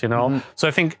hurdles, Mm-hmm. So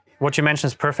I think what you mentioned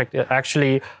is perfect.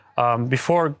 Actually,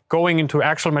 before going into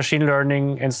actual machine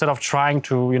learning, instead of trying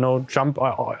to jump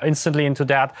instantly into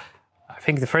that, I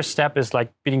think the first step is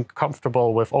like being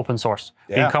comfortable with open source,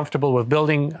 being comfortable with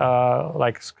building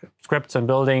scripts and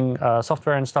building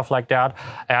software and stuff like that,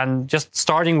 and just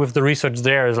starting with the research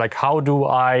there is like, how do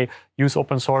I use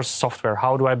open source software?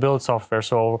 How do I build software?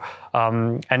 So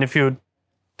and if you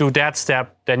do that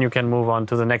step, then you can move on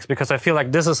to the next, because I feel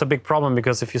like this is a big problem,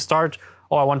 because if you start,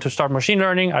 I want to start machine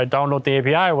learning, I download the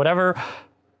API or whatever,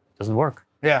 it doesn't work.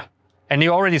 Yeah. And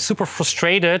you're already super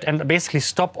frustrated and basically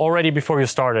stop already before you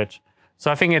start it. So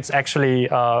I think it's actually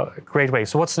a great way.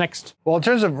 So what's next? Well, in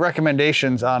terms of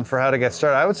recommendations for how to get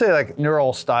started, I would say like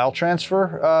neural style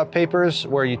transfer papers,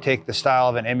 where you take the style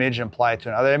of an image and apply it to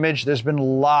another image. There's been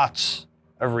lots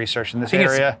of research in this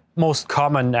area. It's most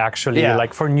common, actually.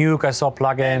 Like for Nuke, I saw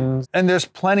plugins. And there's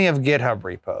plenty of GitHub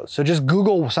repos. So just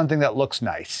Google something that looks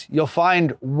nice. You'll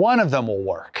find one of them will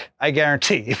work, I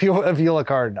guarantee, if you look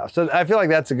hard enough. So I feel like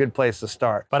that's a good place to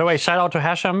start. By the way, shout out to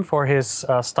Hashem for his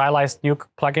stylized Nuke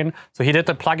plugin. So he did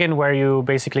the plugin where you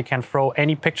basically can throw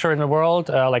any picture in the world,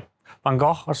 like Van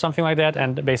Gogh or something like that,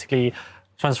 and basically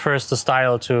transfers the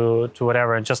style to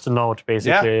whatever, and just a node,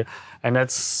 basically. Yeah. And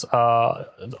that's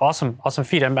awesome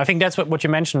feat. And I think that's what you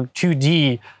mentioned.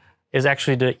 2D is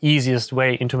actually the easiest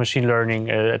way into machine learning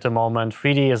at the moment.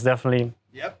 3D is definitely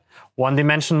one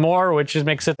dimension more, which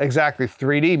makes it... Exactly.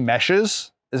 3D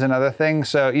meshes is another thing.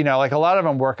 So, like a lot of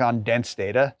them work on dense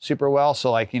data super well.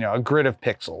 So like, a grid of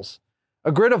pixels.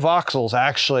 A grid of voxels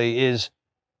actually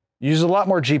uses a lot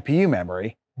more GPU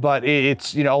memory, but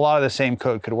it's, a lot of the same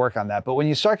code could work on that. But when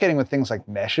you start getting with things like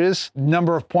meshes,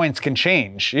 number of points can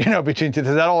change, between two.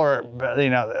 That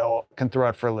all, can throw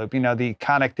it for a loop, the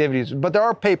connectivities. But there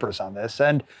are papers on this.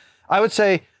 And I would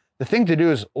say the thing to do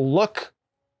is look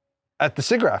at the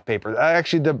SIGGRAPH paper.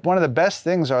 Actually, one of the best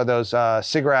things are those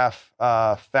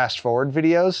SIGGRAPH fast forward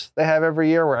videos they have every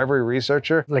year where every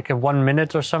researcher. Like a 1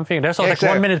 minute or something? There's like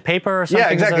 1 minute paper or something?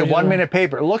 Yeah, exactly, 1 minute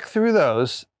paper. Look through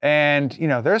those and,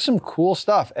 there's some cool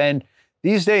stuff. And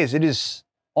these days it is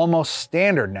almost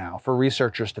standard now for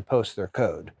researchers to post their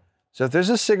code. So if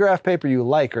there's a SIGGRAPH paper you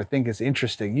like or think is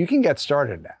interesting, you can get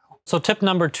started now. So tip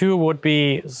number 2 would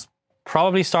be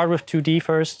probably start with 2D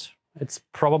first. It's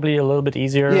probably a little bit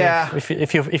easier. Yeah.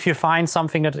 If you find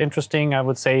something that's interesting, I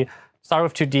would say start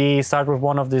with 2D, start with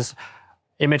one of these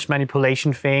image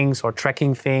manipulation things or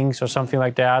tracking things or something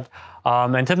like that.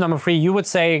 And tip number 3, you would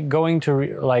say going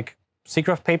to like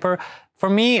SIGGRAPH paper. For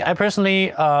me, I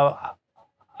personally,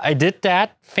 I did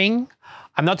that thing.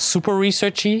 I'm not super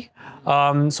researchy.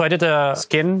 So I did a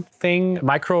skin thing,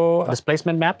 micro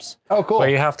displacement maps. Oh, cool. Where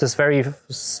you have this very,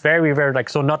 very, like,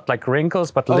 so not like wrinkles,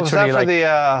 but literally was that like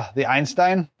for the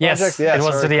Einstein yes, project? Yes, it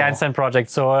was the cool. Einstein project.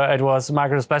 So it was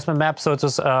micro displacement maps. So it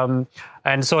was,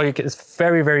 and so it's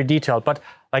very, very detailed. But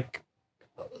like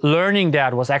learning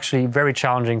that was actually very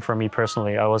challenging for me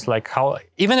personally. I was like,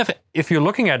 even if you're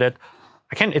looking at it,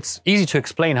 it's easy to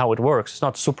explain how it works. It's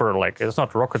not super it's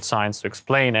not rocket science to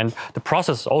explain. And the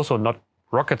process is also not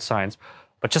rocket science,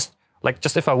 but just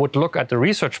if I would look at the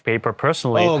research paper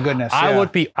personally, oh goodness, I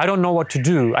don't know what to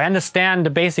do. I understand the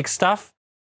basic stuff,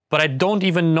 but I don't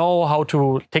even know how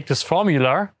to take this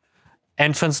formula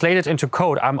and translate it into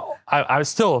code. I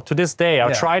still, to this day,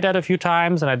 I've tried that a few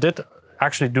times and I did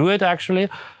actually do it actually.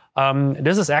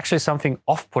 This is actually something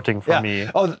off-putting for me.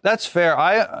 Oh, that's fair.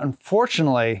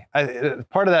 Unfortunately,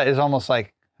 part of that is almost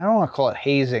like, I don't want to call it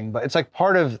hazing, but it's like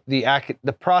part of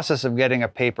the process of getting a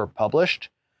paper published.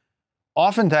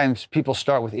 Oftentimes people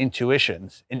start with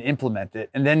intuitions and implement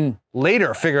it, and then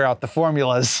later figure out the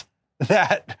formulas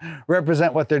that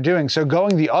represent what they're doing. So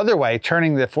going the other way,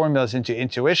 turning the formulas into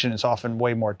intuition is often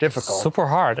way more difficult. Super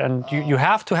hard. And you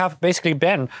have to have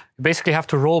basically have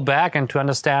to roll back and to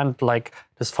understand like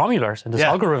these formulas and these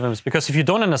algorithms, because if you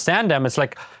don't understand them, it's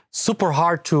like super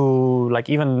hard to like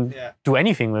even do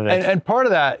anything with it. And part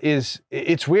of that is,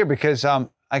 it's weird because I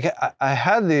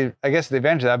had the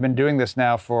advantage that I've been doing this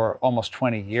now for almost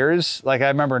 20 years. Like I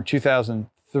remember in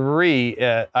 2003,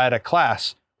 I had a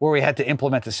class where we had to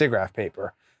implement a SIGGRAPH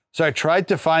paper. So I tried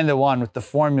to find the one with the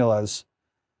formulas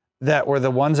that were the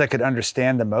ones I could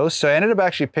understand the most. So I ended up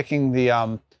actually picking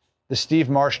the Steve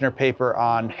Marshner paper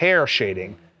on hair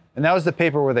shading. And that was the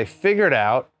paper where they figured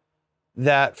out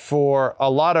that for a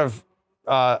lot of,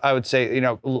 I would say,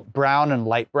 brown and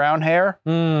light brown hair,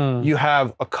 you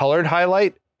have a colored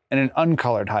highlight and an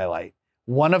uncolored highlight.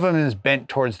 One of them is bent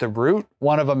towards the root,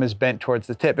 one of them is bent towards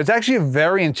the tip. It's actually a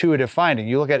very intuitive finding.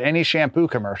 You look at any shampoo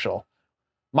commercial,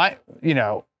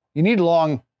 you need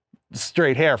long,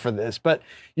 straight hair for this, but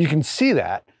you can see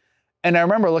that. And I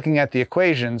remember looking at the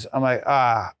equations, I'm like,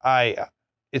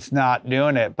 it's not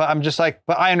doing it. But I'm just like,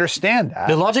 but I understand that.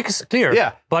 The logic is clear.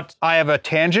 Yeah, but I have a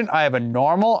tangent, I have a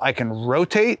normal, I can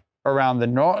rotate around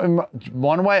the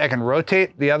one way, I can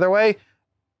rotate the other way.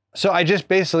 So I just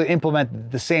basically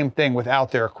implemented the same thing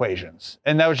without their equations.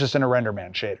 And that was just in a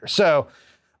RenderMan shader. So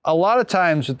a lot of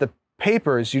times with the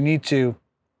papers, you need to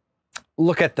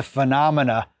look at the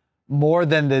phenomena more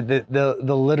than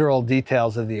the literal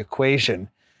details of the equation.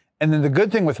 And then the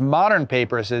good thing with modern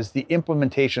papers is the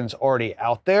implementation's already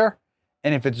out there.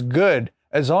 And if it's good,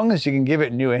 as long as you can give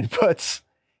it new inputs,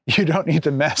 you don't need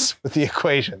to mess with the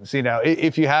equations,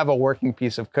 if you have a working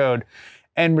piece of code.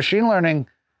 And machine learning,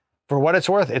 for what it's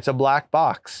worth, it's a black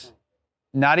box.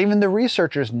 Not even the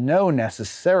researchers know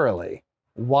necessarily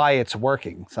why it's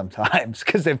working sometimes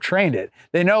because they've trained it.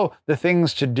 They know the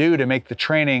things to do to make the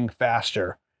training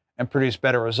faster and produce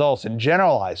better results and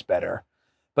generalize better.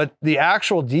 But the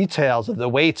actual details of the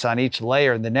weights on each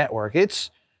layer in the network,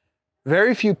 it's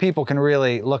very few people can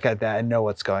really look at that and know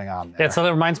what's going on there. Yeah, so that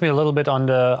reminds me a little bit on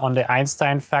the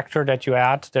Einstein factor that you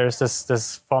add. There's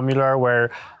this formula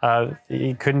where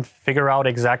you couldn't figure out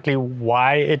exactly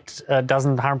why it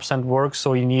doesn't 100% work,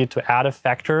 so you needed to add a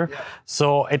factor. Yeah.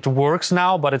 So it works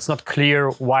now, but it's not clear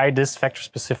why this factor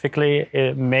specifically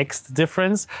makes the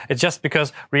difference. It's just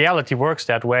because reality works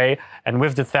that way, and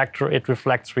with the factor, it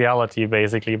reflects reality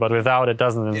basically, but without it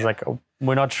doesn't. It's like,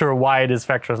 we're not sure why this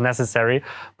factor is necessary,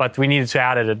 but we needed to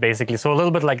add it basically. So a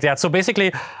little bit like that. So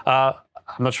basically, I'm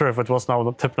not sure if it was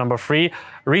now tip number 3.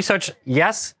 Research,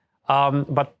 yes,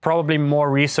 but probably more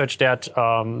research that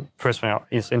first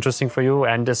is interesting for you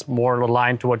and is more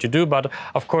aligned to what you do. But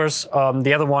of course,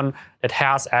 the other one that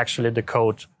has actually the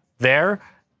code there,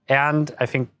 and I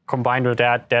think combined with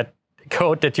that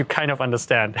code that you kind of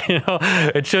understand.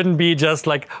 It shouldn't be just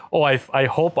like, oh, I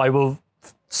hope I will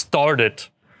start it.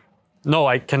 No,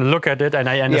 I can look at it and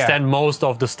I understand most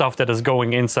of the stuff that is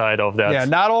going inside of that. Yeah,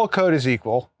 not all code is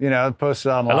equal,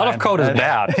 posted online. A lot of code is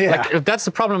bad. Yeah. Like that's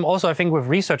the problem also, I think, with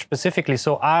research specifically.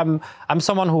 So I'm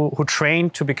someone who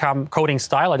trained to become coding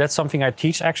style. That's something I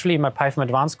teach actually in my Python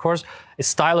Advanced course.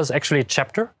 Style is actually a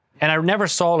chapter. And I never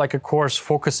saw like a course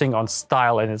focusing on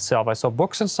style in itself. I saw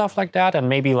books and stuff like that, and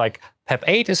maybe like PEP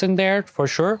 8 is in there for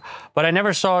sure, but I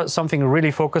never saw something really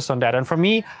focused on that. And for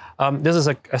me, this is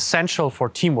essential for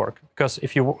teamwork, because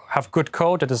if you have good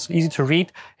code that is easy to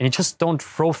read and you just don't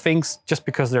throw things just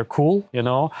because they're cool,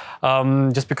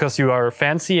 just because you are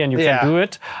fancy and you can do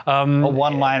it. A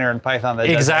one-liner in Python that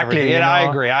exactly, does everything. I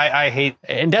agree. I hate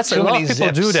and that's a lot of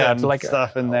people do that, like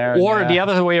stuff in there. Or the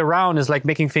other way around is like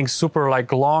making things super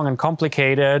like long and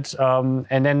complicated,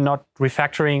 and then not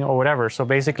refactoring or whatever. So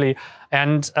basically,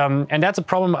 and that's a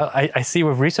problem I see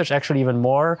with research actually even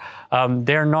more.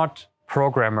 They're not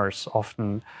programmers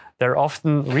often. They're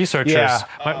often researchers. Yeah.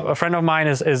 A friend of mine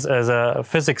is a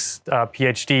physics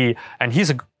PhD, and he's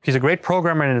a great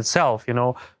programmer in itself,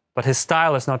 but his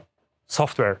style is not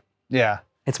software. Yeah.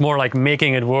 It's more like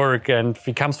making it work, and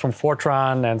he comes from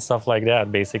Fortran and stuff like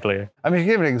that, basically. I mean, to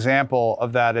give an example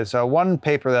of that is one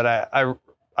paper that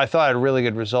I thought had really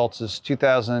good results is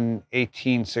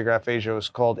 2018 SIGGRAPH Asia. Was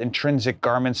called Intrinsic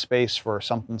Garment Space for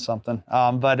something.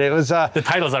 But it was the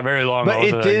titles are very long. But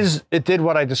it did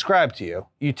what I described to you.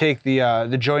 You take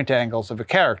the joint angles of a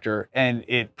character and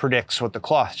it predicts what the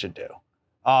cloth should do.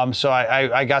 So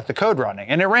I got the code running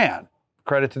and it ran.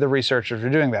 Credit to the researchers for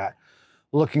doing that.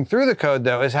 Looking through the code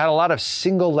though, it had a lot of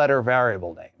single letter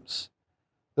variable names.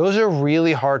 Those are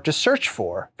really hard to search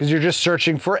for because you're just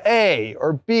searching for A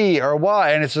or B or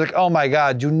Y. And it's like, oh my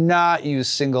God, do not use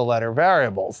single letter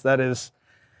variables.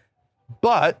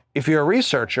 But if you're a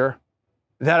researcher,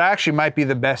 that actually might be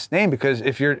the best name, because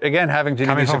if you're, again, having to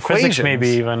do these equations, physics maybe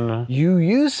even. You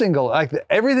use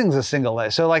everything's a single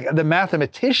letter. So like the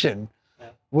mathematician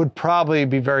would probably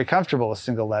be very comfortable with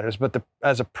single letters, but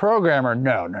as a programmer,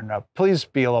 no. Please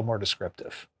be a little more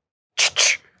descriptive.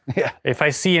 Yeah. If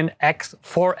I see an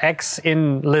 4x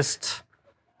in list,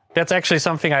 that's actually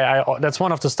something that's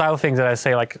one of the style things that I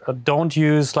say, like, don't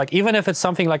use, like, even if it's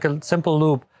something like a simple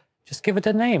loop, just give it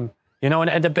a name,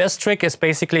 and the best trick is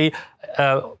basically,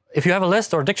 if you have a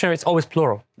list or a dictionary, it's always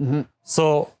plural. Mm-hmm.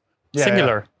 So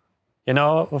singular,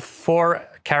 4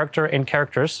 character in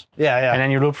characters. Yeah. And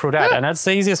then you loop through that. And that's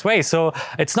the easiest way. So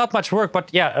it's not much work, but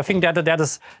yeah, I think that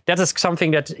is something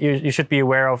that you should be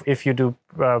aware of if you do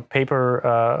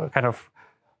paper kind of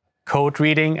code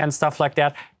reading and stuff like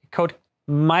that. Code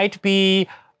might be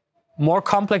more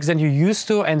complex than you used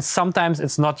to, and sometimes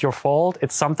it's not your fault.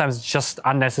 It's sometimes just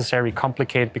unnecessarily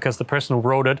complicated because the person who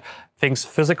wrote it thinks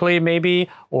physically maybe,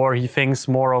 or he thinks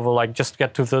more of a like just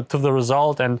get to the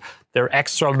result, and there are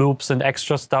extra loops and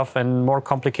extra stuff and more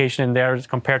complication in there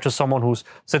compared to someone who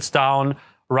sits down,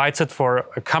 writes it for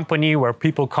a company where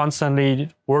people constantly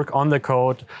work on the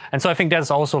code. And so I think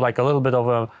that's also like a little bit of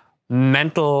a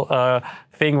mental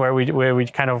thing where we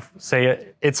kind of say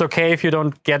it's okay if you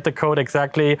don't get the code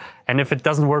exactly, and if it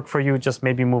doesn't work for you, just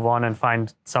maybe move on and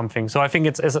find something. So I think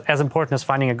it's as important as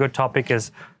finding a good topic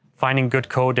is finding good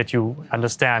code that you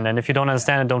understand. And if you don't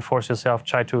understand it, don't force yourself.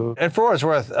 Try to. And for what it's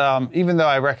worth, even though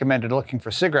I recommended looking for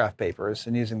SIGGRAPH papers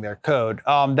and using their code,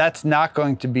 that's not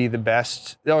going to be the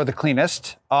best or the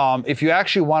cleanest. If you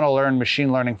actually want to learn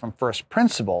machine learning from first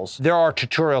principles, there are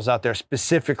tutorials out there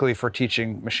specifically for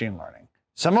teaching machine learning.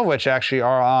 Some of which actually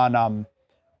are on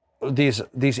these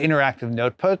interactive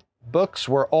notebooks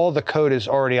where all the code is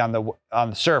already on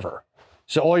the server.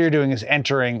 So all you're doing is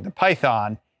entering the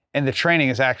Python, and the training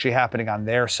is actually happening on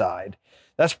their side.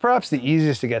 That's perhaps the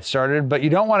easiest to get started, but you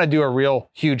don't want to do a real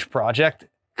huge project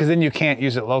because then you can't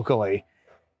use it locally,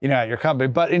 at your company.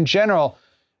 But in general,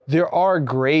 there are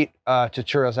great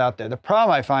tutorials out there. The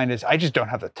problem I find is I just don't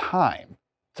have the time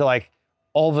to like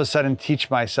all of a sudden teach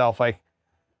myself like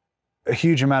a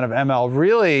huge amount of ML.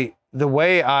 Really, the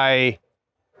way I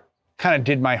kind of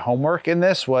did my homework in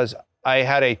this was I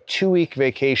had a 2-week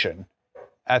vacation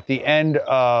at the end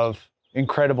of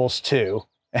Incredibles 2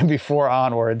 and before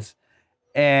onwards.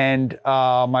 And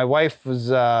my wife was...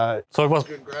 So it was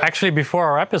actually before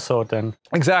our episode then.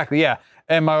 Exactly, yeah.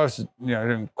 And my wife's,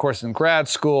 doing a course in grad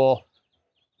school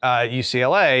at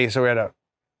UCLA.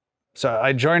 So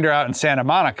I joined her out in Santa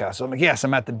Monica. So I'm like, yes,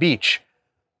 I'm at the beach.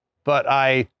 But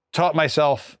I taught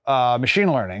myself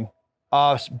machine learning,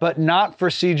 but not for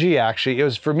CG, actually. It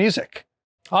was for music.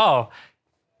 Oh,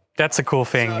 that's a cool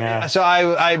thing. So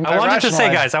I wanted to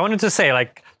say, guys,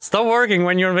 like, stop working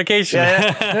when you're on vacation.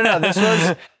 No,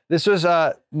 this was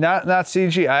not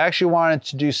CG. I actually wanted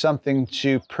to do something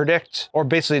to predict or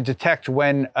basically detect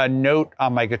when a note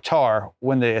on my guitar,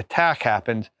 when the attack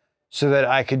happened, so that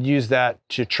I could use that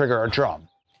to trigger a drum.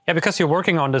 Yeah, because you're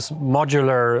working on this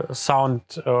modular sound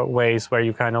ways where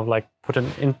you kind of like put an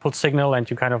input signal and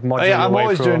you kind of modulate. I'm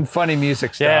always doing funny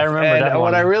music stuff. Yeah, I remember that one.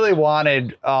 What I really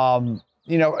wanted,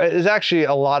 is actually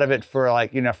a lot of it for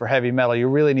for heavy metal. You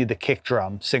really need the kick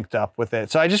drum synced up with it.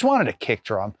 So I just wanted a kick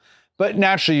drum, but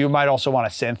naturally you might also want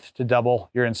a synth to double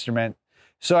your instrument.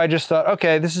 So I just thought,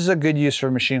 okay, this is a good use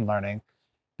for machine learning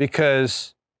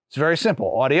because it's very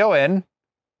simple: audio in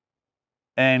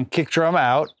and kick drum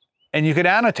out. And you could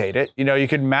annotate it. You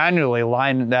could manually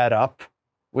line that up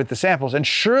with the samples, and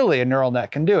surely a neural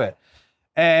net can do it.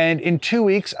 And in 2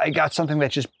 weeks, I got something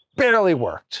that just barely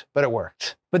worked, but it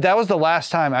worked. But that was the last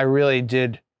time I really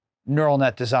did neural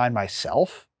net design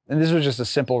myself. And this was just a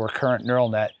simple recurrent neural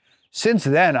net. Since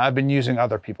then, I've been using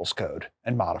other people's code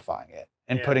and modifying it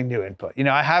and putting new input.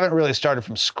 I haven't really started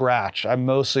from scratch. I'm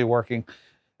mostly working,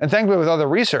 and thankfully with other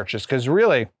researchers, because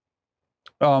really,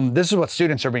 this is what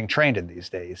students are being trained in these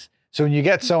days. So when you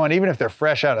get someone, even if they're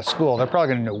fresh out of school, they're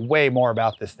probably going to know way more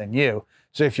about this than you.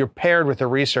 So if you're paired with a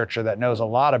researcher that knows a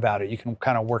lot about it, you can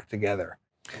kind of work together.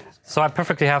 So I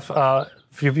perfectly have,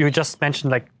 you just mentioned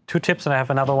like 2 tips, and I have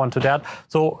another one to that.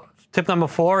 So tip number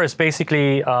 4 is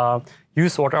basically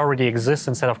use what already exists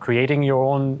instead of creating your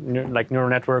own like neural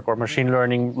network or machine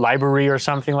learning library or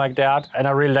something like that. And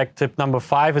I really like tip number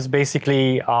 5 is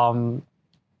basically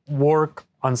work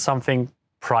on something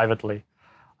privately.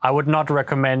 I would not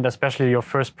recommend, especially your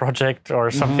first project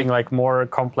or something like more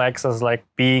complex as like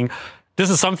being, this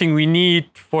is something we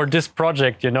need for this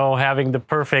project, having the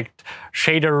perfect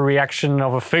shader reaction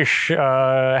of a fish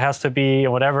has to be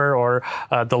whatever, or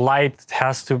the light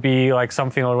has to be like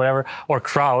something or whatever, or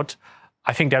crowd.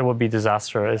 I think that would be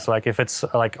disaster. It's like if it's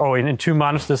like, oh, in 2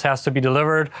 months this has to be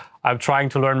delivered. I'm trying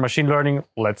to learn machine learning.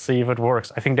 Let's see if it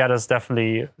works. I think that is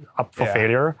definitely up for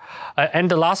failure. And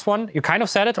the last one, you kind of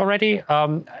said it already.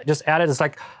 Just added, it's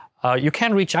like you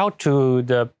can reach out to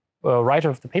the writer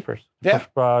of the papers. Yeah.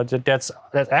 That's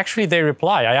actually they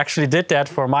reply. I actually did that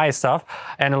for my stuff,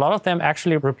 and a lot of them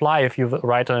actually reply if you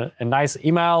write a nice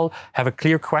email, have a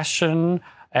clear question.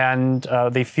 And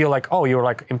they feel like, oh, you're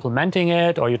like implementing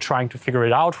it, or you're trying to figure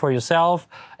it out for yourself.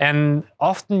 And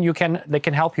often they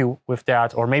can help you with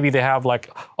that. Or maybe they have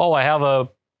like, oh, I have a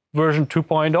version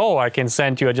 2.0 I can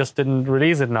send you. I just didn't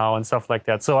release it now and stuff like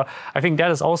that. So I think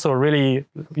that is also really,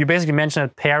 you basically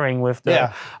mentioned it pairing with the,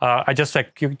 just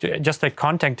like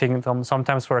contacting them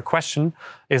sometimes for a question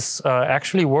is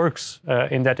actually works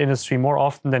in that industry more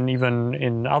often than even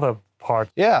in other part.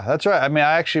 Yeah, that's right. I mean,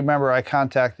 I actually remember I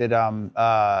contacted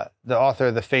the author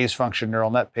of the phase function neural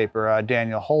net paper,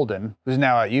 Daniel Holden, who's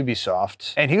now at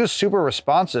Ubisoft, and he was super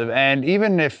responsive. And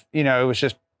even if it was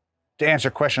just to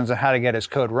answer questions on how to get his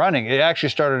code running, it actually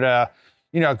started a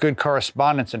good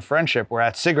correspondence and friendship. Where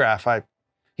at SIGGRAPH,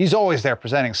 he's always there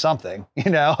presenting something,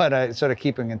 and I sort of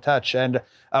keeping in touch. And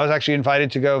I was actually invited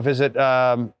to go visit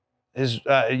his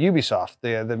Ubisoft,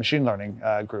 the machine learning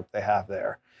group they have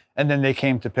there. And then they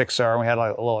came to Pixar and we had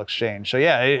like a little exchange. So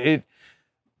yeah,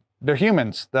 they're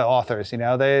humans, the authors,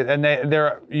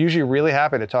 they're usually really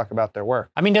happy to talk about their work.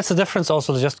 I mean, that's the difference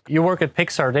also. Just you work at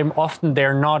Pixar,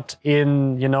 they're not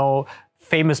in,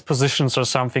 famous positions or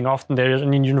something. Often they're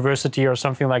in university or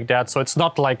something like that. So it's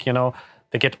not like,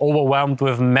 they get overwhelmed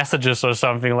with messages or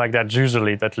something like that,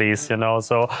 usually at least,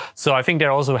 So I think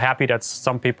they're also happy that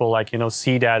some people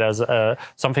see that as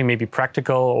something maybe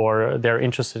practical, or they're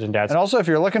interested in that. And also if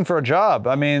you're looking for a job,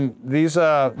 I mean, these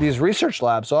research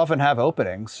labs often have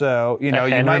openings. So,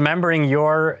 and remembering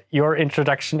your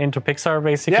introduction into Pixar,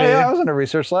 basically. Yeah, I was in a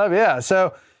research lab, yeah.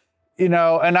 So, and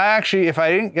I actually, if I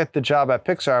didn't get the job at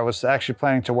Pixar, I was actually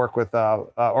planning to work with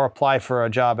or apply for a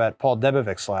job at Paul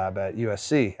Debovic's lab at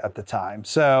USC at the time.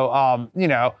 So,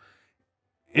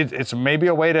 it's maybe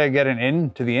a way to get an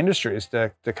into the industry is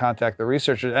to contact the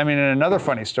researchers. I mean, and another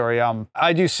funny story,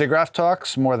 I do SIGGRAPH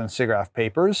talks more than SIGGRAPH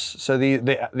papers. So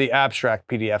the abstract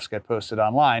PDFs get posted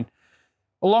online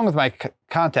along with my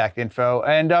contact info.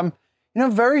 And,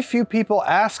 very few people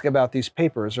ask about these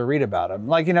papers or read about them.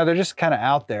 Like, they're just kind of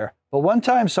out there. But one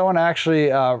time someone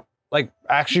actually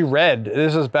read,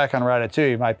 this was back on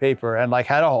Ratatouille, my paper, and like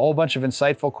had a whole bunch of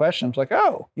insightful questions like,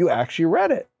 oh, you actually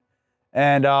read it.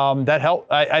 And that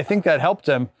helped. I think that helped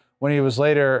him when he was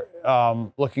later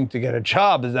looking to get a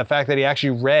job, is the fact that he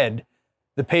actually read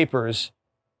the papers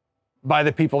by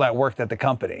the people that worked at the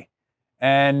company.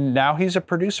 And now he's a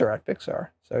producer at Pixar.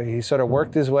 So he sort of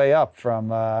worked his way up from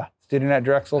student at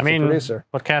Drexel to producer.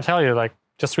 What can I tell you? Like,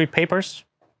 just read papers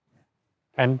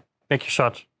and make your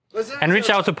shot. And reach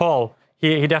out to Paul.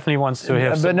 He definitely wants to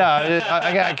hear. But no,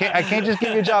 I can't just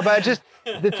give you a job.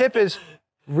 The tip is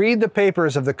read the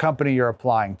papers of the company you're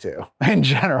applying to in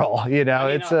general. If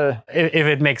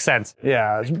it makes sense.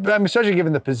 Yeah, especially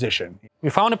given the position. We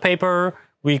found a paper.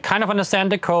 We kind of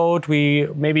understand the code. We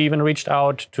maybe even reached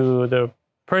out to the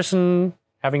person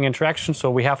having interaction.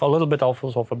 So we have a little bit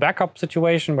of a backup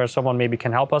situation where someone maybe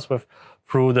can help us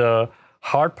through the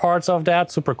hard parts of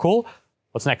that. Super cool.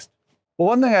 What's next? Well,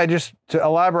 one thing to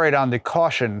elaborate on the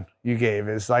caution you gave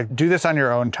is like, do this on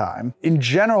your own time. In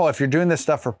general, if you're doing this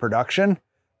stuff for production,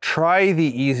 try the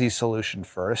easy solution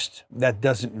first that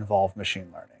doesn't involve machine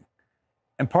learning.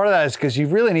 And part of that is because you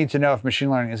really need to know if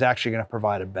machine learning is actually going to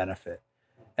provide a benefit.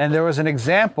 And there was an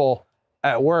example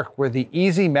at work where the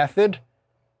easy method,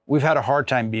 we've had a hard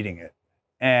time beating it.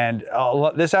 And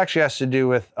this actually has to do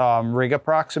with rig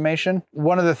approximation.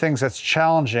 One of the things that's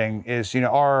challenging is,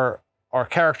 our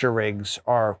character rigs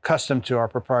are custom to our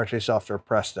proprietary software,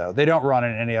 Presto. They don't run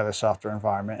in any other software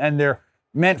environment. And they're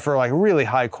meant for like really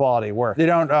high quality work. They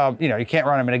don't, you can't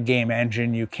run them in a game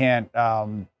engine. You can't,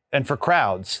 and for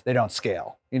crowds, they don't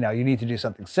scale. You need to do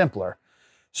something simpler.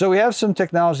 So we have some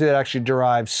technology that actually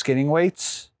derives skinning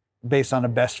weights based on a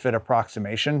best fit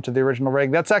approximation to the original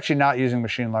rig. That's actually not using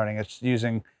machine learning. It's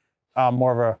using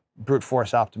more of a brute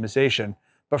force optimization.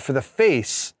 But for the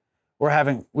face,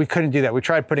 we couldn't do that. We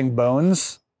tried putting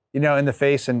bones, in the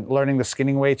face and learning the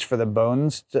skinning weights for the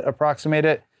bones to approximate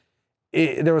it.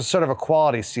 There was sort of a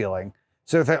quality ceiling.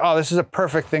 So it's like, oh, this is a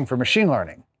perfect thing for machine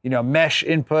learning. Mesh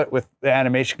input with the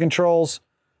animation controls,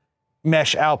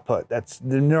 mesh output. That's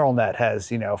the neural net has,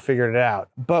 figured it out.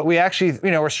 But we actually,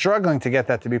 we're struggling to get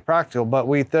that to be practical, but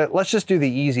let's just do the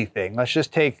easy thing. Let's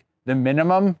just take the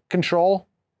minimum control.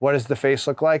 What does the face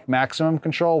look like? Maximum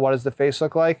control. What does the face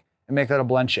look like? And make that a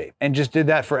blend shape. And just did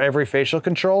that for every facial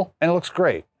control. And it looks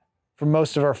great for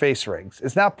most of our face rigs.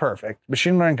 It's not perfect.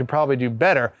 Machine learning could probably do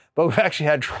better, but we've actually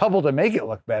had trouble to make it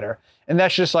look better. And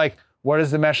that's just like, what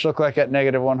does the mesh look like at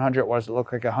 -100? What does it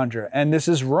look like at 100? And this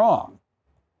is wrong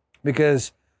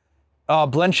because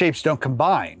blend shapes don't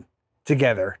combine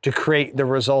together to create the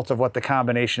result of what the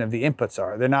combination of the inputs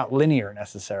are. They're not linear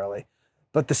necessarily,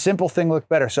 but the simple thing looked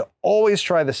better. So always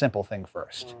try the simple thing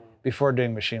first before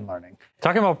doing machine learning.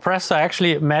 Talking about Presto, I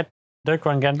actually met Dirk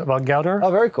van Gelder. Oh,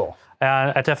 very cool.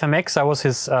 At FMX, I was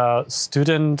his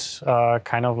student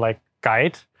kind of like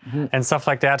guide and stuff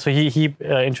like that. So he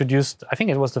introduced, I think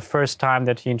it was the first time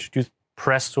that he introduced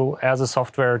Presto as a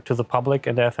software to the public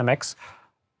in the FMX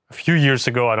a few years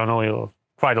ago. I don't know,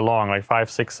 quite a long, like 5,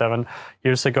 6, 7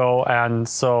 years ago. And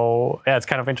so, yeah, it's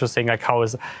kind of interesting, like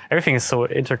everything is so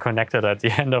interconnected at the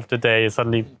end of the day.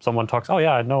 Suddenly someone talks, oh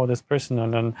yeah, I know this person,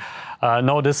 and then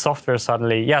know this software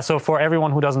suddenly. Yeah, so for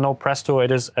everyone who doesn't know Presto,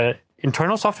 it is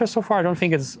internal software so far. I don't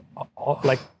think it's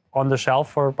like on the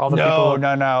shelf for other people.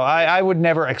 No. I would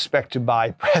never expect to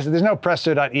buy Presto. There's no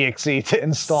Presto.exe to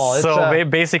install. So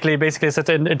basically it's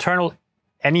an internal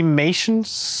animation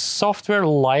software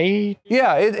light.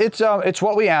 Yeah, it's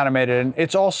what we animated, and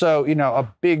it's also a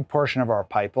big portion of our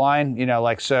pipeline.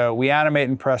 So we animate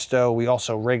in Presto. We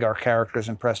also rig our characters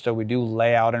in Presto. We do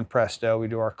layout in Presto. We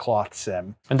do our cloth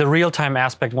sim. And the real-time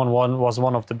aspect was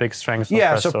one of the big strengths of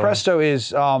Presto. So Presto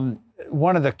is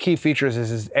one of the key features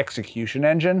is its execution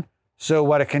engine. So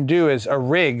what it can do is a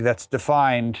rig that's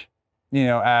defined,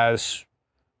 as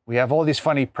we have all these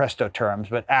funny Presto terms,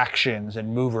 but actions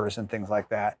and movers and things like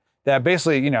that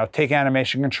basically, take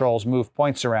animation controls, move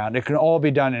points around. It can all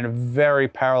be done in a very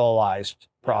parallelized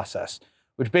process,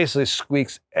 which basically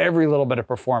squeaks every little bit of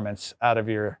performance out of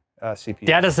your CPU.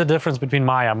 That is the difference between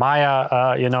Maya.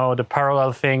 Maya, the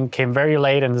parallel thing came very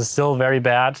late and is still very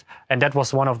bad. And that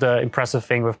was one of the impressive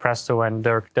things with Presto and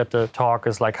Dirk, that the talk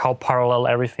is like how parallel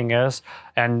everything is.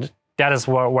 And that is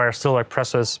where still like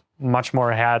Presto is much more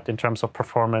ahead in terms of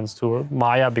performance to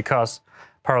Maya, because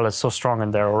parallel is so strong in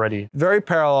there already. Very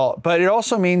parallel, but it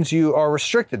also means you are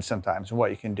restricted sometimes in what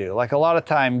you can do. Like a lot of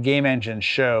time game engines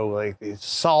show like these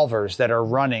solvers that are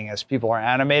running as people are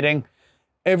animating.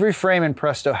 Every frame in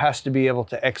Presto has to be able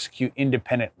to execute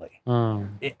independently,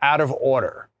 out of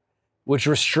order. which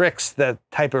restricts the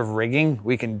type of rigging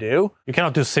we can do. You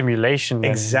cannot do simulation.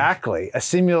 Exactly. A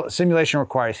simulation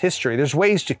requires history. There's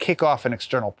ways to kick off an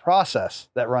external process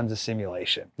that runs a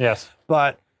simulation. Yes.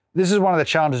 But this is one of the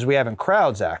challenges we have in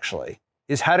crowds, actually,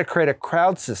 is how to create a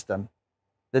crowd system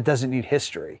that doesn't need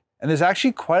history. And there's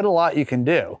actually quite a lot you can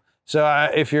do. So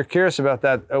if you're curious about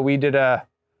that, we did a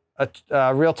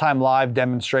real-time live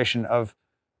demonstration of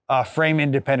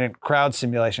frame-independent crowd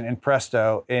simulation in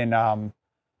Presto in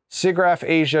SIGGRAPH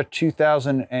Asia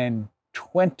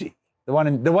 2020. The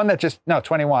one that just, no,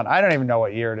 21. I don't even know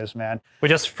what year it is, man. We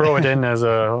just throw it in as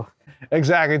a...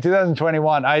 Exactly,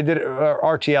 2021. I did an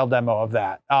RTL demo of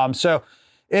that. And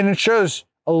it shows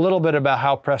a little bit about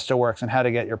how Presto works and how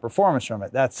to get your performance from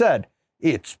it. That said,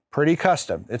 it's pretty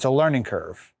custom. It's a learning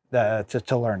curve to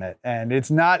learn it. And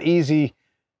it's not easy.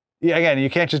 Yeah, again, you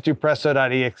can't just do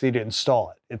presto.exe to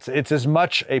install it. It's as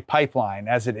much a pipeline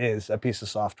as it is a piece of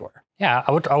software. Yeah,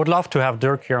 I would love to have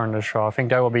Dirk here on the show. I think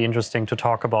that would be interesting to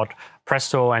talk about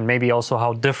Presto and maybe also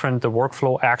how different the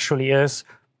workflow actually is,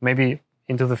 maybe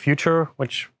into the future,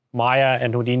 which Maya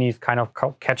and Houdini is kind of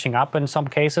catching up in some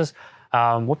cases.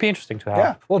 Would be interesting to have.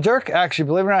 Yeah, well, Dirk, actually,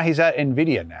 believe it or not, he's at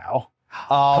NVIDIA now.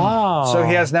 So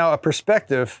he has now a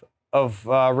perspective of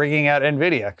rigging at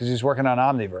NVIDIA because he's working on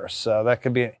Omniverse. So that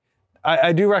could be,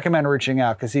 I do recommend reaching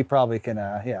out because he probably can,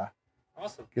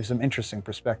 Awesome. Give some interesting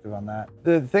perspective on that.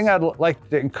 The thing I'd like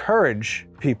to encourage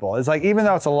people is like, even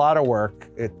though it's a lot of work,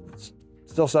 it's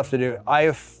still stuff to do. I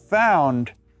have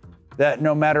found that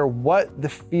no matter what the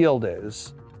field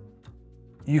is,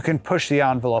 you can push the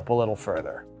envelope a little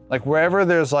further. Like wherever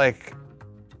there's like,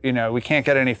 we can't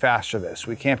get any faster this,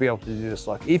 we can't be able to do this.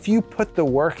 Look, if you put the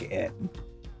work in,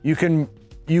 you can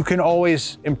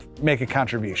always make a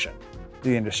contribution to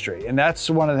the industry. And that's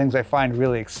one of the things I find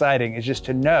really exciting is just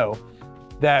to know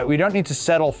that we don't need to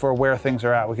settle for where things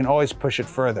are at. We can always push it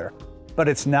further, but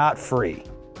it's not free.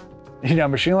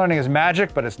 Machine learning is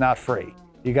magic, but it's not free.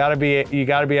 You gotta be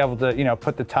able to,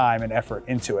 put the time and effort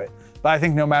into it. But I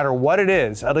think no matter what it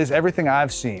is, at least everything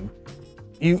I've seen,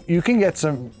 you can get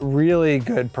some really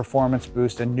good performance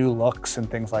boost and new looks and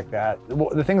things like that.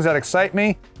 The things that excite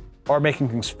me are making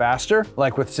things faster,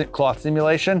 like with cloth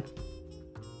simulation,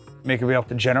 making me able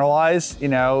to generalize,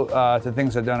 to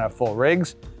things that don't have full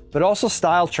rigs, but also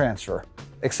style transfer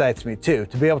excites me too,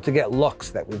 to be able to get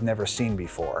looks that we've never seen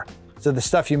before. So the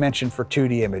stuff you mentioned for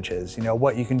 2D images,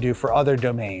 what you can do for other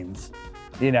domains,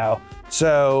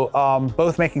 So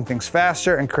both making things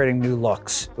faster and creating new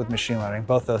looks with machine learning,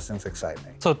 both those things excite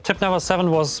me. So tip number 7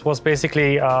 was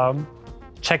basically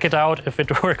check it out if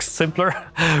it works simpler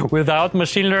without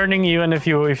machine learning. Even if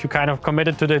you kind of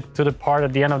committed to the part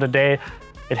at the end of the day,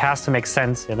 it has to make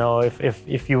sense.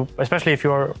 If you, especially if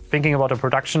you're thinking about a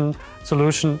production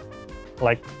solution,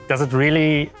 like does it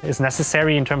really is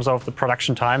necessary in terms of the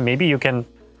production time? Maybe you can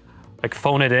like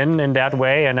phone it in that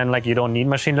way, and then like you don't need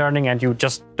machine learning and you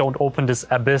just don't open this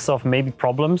abyss of maybe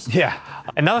problems. Yeah.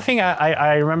 Another thing,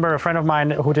 I remember a friend of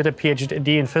mine who did a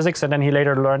PhD in physics and then he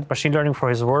later learned machine learning for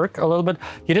his work a little bit.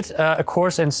 He did a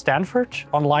course in Stanford,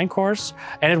 online course,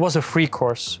 and it was a free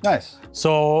course. Nice.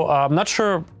 So I'm not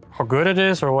sure how good it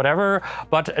is or whatever,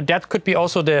 but that could be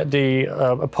also the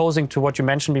opposing to what you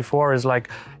mentioned before is like,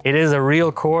 it is a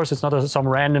real course. It's not some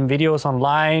random videos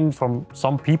online from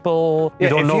some people you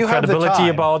don't know credibility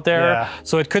about there. Yeah.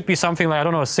 So it could be something like, I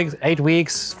don't know, 6-8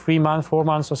 weeks, 3 months, 4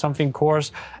 months or something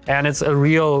course. And it's a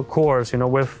real course,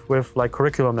 with like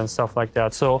curriculum and stuff like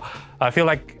that. So I feel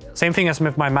like same thing as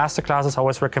with my master classes, I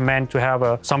always recommend to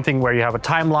have something where you have a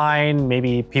timeline,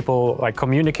 maybe people like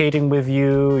communicating with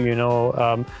you,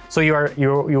 so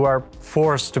you are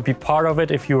forced to be part of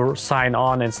it if you sign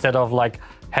on instead of like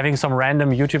having some random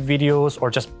YouTube videos or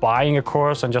just buying a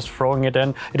course and just throwing it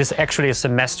in. It is actually a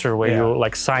semester where you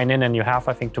like sign in and you have,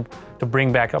 I think, to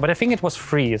bring back. But I think it was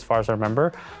free as far as I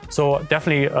remember. So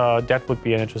definitely that would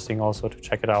be interesting also to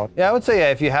check it out. Yeah, I would say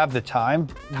if you have the time.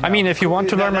 I mean, if you want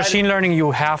to learn machine learning,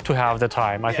 you have to have the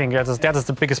time. I think that is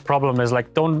the biggest problem is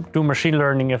like, don't do machine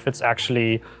learning if it's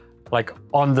actually like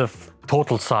on the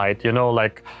total side,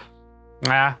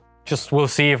 just we'll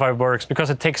see if it works,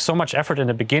 because it takes so much effort in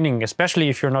the beginning, especially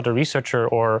if you're not a researcher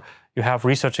or you have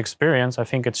research experience. I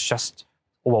think it's just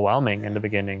overwhelming in the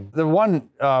beginning. The one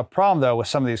problem though with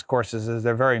some of these courses is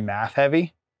they're very math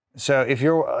heavy. So if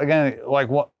you're, again, like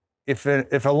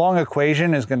if a long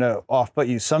equation is going to off-put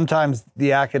you, sometimes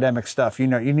the academic stuff, you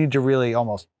need to really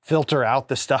almost filter out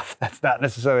the stuff that's not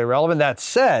necessarily relevant. That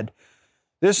said,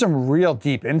 there's some real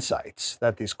deep insights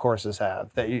that these courses have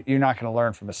that you're not going to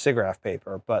learn from a SIGGRAPH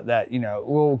paper, but that,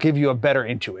 will give you a better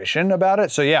intuition about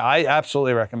it. So yeah, I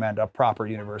absolutely recommend a proper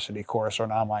university course or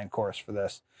an online course for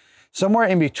this. Somewhere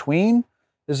in between,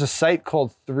 there's a site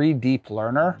called 3Deep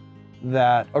Learner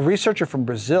that a researcher from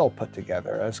Brazil put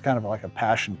together as kind of like a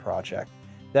passion project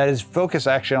that is focused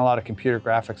actually on a lot of computer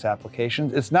graphics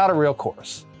applications. It's not a real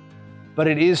course, but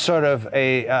it is sort of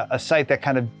a site that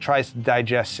kind of tries to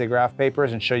digest SIGGRAPH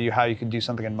papers and show you how you can do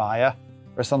something in Maya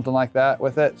or something like that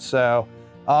with it. So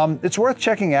it's worth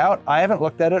checking out. I haven't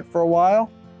looked at it for a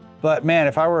while, but man,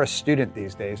 if I were a student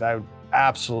these days, I would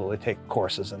absolutely take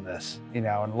courses in this,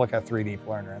 and look at 3Deep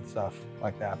Learner and stuff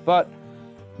like that. But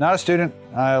not a student.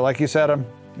 Like you said, I'm,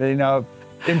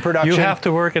 in production. You have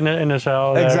to work in a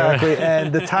cell. Exactly,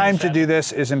 and the time to do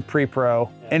this is in pre-pro.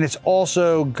 And it's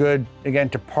also good, again,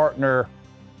 to partner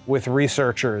with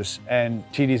researchers and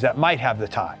TDs that might have the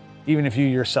time, even if you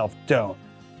yourself don't.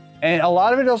 And a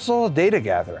lot of it is also data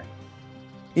gathering.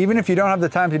 Even if you don't have the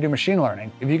time to do machine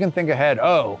learning, if you can think ahead,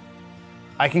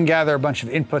 I can gather a bunch of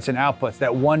inputs and outputs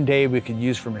that one day we could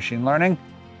use for machine learning,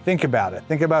 think about it.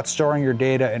 Think about storing your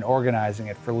data and organizing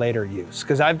it for later use.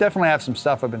 Because I definitely have some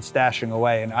stuff I've been stashing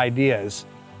away and ideas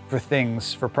for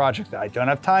things, for projects that I don't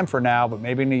have time for now, but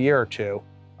maybe in a year or two,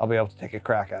 I'll be able to take a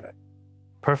crack at it.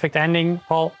 Perfect ending.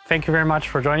 Paul, thank you very much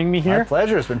for joining me here. My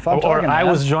pleasure. It's been fun talking. I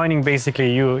was joining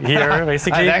basically you here,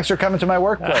 basically. Thanks for coming to my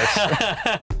workplace.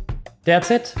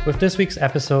 That's it with this week's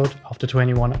episode of the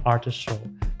 21 Artist Show.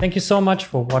 Thank you so much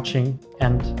for watching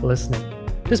and listening.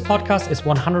 This podcast is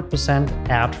 100%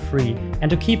 ad-free, and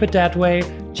to keep it that way,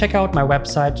 check out my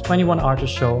website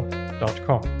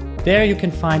 21artistshow.com. There you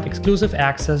can find exclusive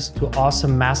access to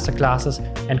awesome masterclasses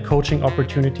and coaching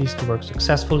opportunities to work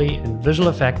successfully in visual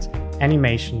effects,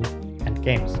 animation, and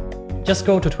games. Just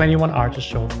go to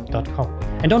 21artistshow.com.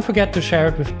 And don't forget to share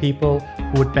it with people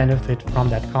who would benefit from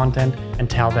that content and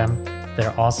tell them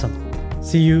they're awesome.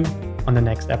 See you on the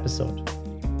next episode.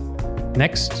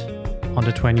 Next on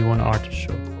the 21 Artist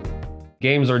Show.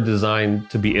 Games are designed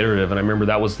to be iterative, and I remember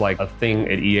that was like a thing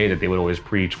at EA that they would always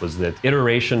preach, was that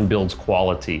iteration builds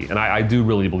quality. And I do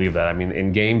really believe that. I mean,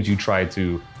 in games, you try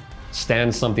to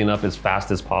stand something up as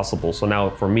fast as possible. So now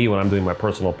for me, when I'm doing my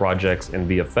personal projects in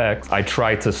VFX, I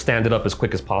try to stand it up as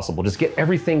quick as possible. Just get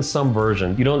everything some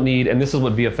version. You don't need, and this is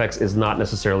what VFX is not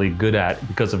necessarily good at,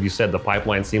 because of, you said, the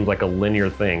pipeline seems like a linear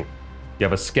thing. You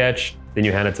have a sketch, then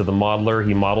you hand it to the modeler,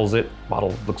 he models it,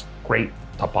 model looks great,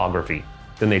 topography.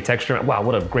 Then they texture it, wow,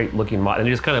 what a great looking model, and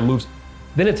it just kind of moves.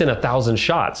 Then it's in 1,000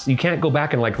 shots. You can't go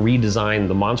back and like redesign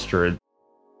the monster.